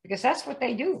reputation, because that's what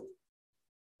they do.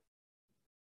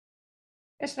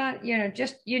 It's not,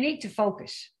 just you need to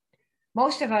focus.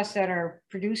 Most of us that are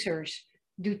producers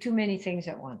do too many things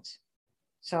at once.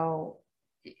 So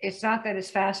it's not that it's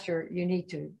faster. You need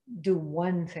to do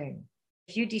one thing.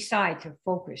 If you decide to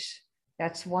focus,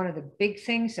 that's one of the big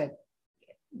things that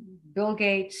Bill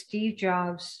Gates, Steve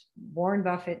Jobs, Warren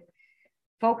Buffett,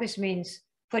 focus means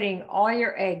putting all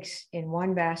your eggs in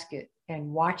one basket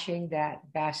and watching that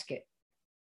basket.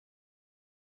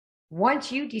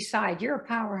 Once you decide you're a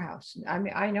powerhouse, I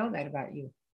mean, I know that about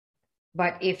you,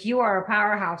 but if you are a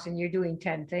powerhouse and you're doing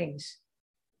 10 things,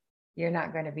 you're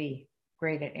not going to be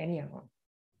great at any of them.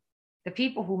 The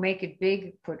people who make it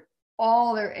big put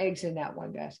all their eggs in that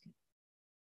one basket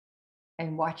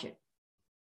and watch it.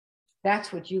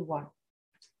 That's what you want.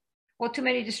 Well, too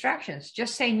many distractions.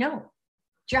 Just say no.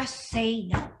 Just say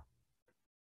no.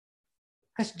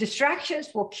 Because distractions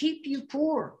will keep you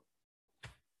poor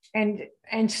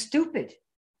and stupid.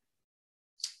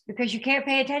 Because you can't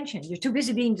pay attention. You're too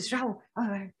busy being distracted.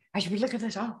 Oh, I should be looking at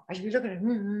this. Oh, I should be looking at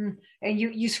it. And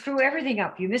you screw everything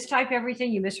up. You mistype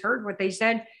everything. You misheard what they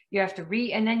said. You have to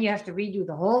and then you have to redo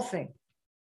the whole thing.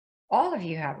 All of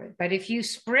you have it. But if you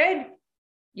spread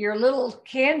your little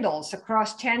candles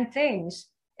across 10 things,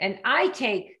 and I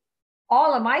take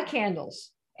all of my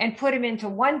candles and put them into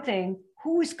one thing,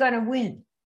 who's going to win?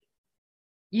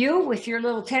 You with your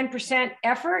little 10%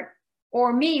 effort,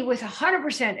 or me with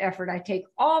 100% effort? I take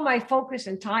all my focus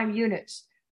and time units,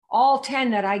 all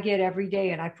 10 that I get every day,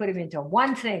 and I put them into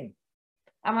one thing.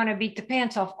 I'm going to beat the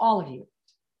pants off all of you.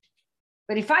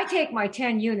 But if I take my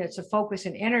 10 units of focus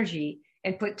and energy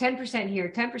and put 10%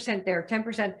 here, 10% there,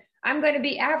 10%, I'm going to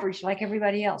be average like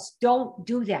everybody else. Don't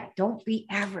do that. Don't be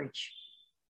average.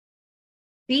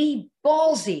 Be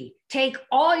ballsy. Take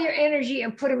all your energy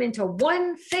and put them into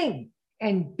one thing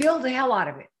and build the hell out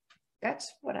of it.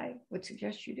 That's what I would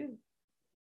suggest you do.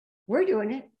 We're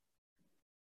doing it.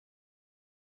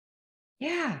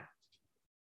 Yeah.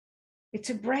 It's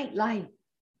a bright light.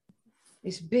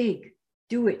 It's big.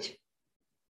 Do it.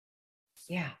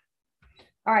 Yeah.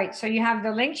 All right. So you have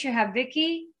the links. You have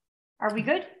Vicki. Are we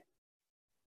good?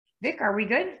 Vic, are we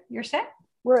good? You're set?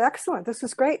 We're excellent. This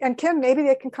is great. And Kim, maybe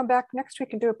they can come back next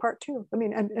week and do a part 2. I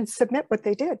mean, and submit what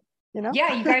they did,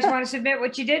 Yeah, you guys want to submit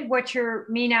what you did, what your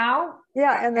me now.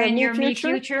 Yeah, and then your me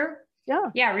future. Yeah.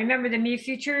 Yeah, remember the me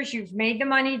futures. You've made the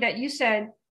money that you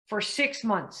said for 6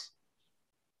 months.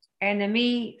 And the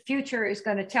me future is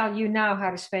going to tell you now how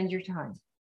to spend your time.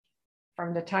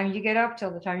 From the time you get up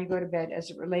till the time you go to bed, as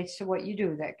it relates to what you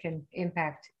do that can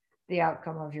impact the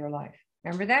outcome of your life.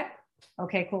 Remember that?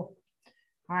 Okay, cool.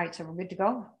 All right, so we're good to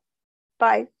go.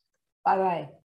 Bye. Bye-bye.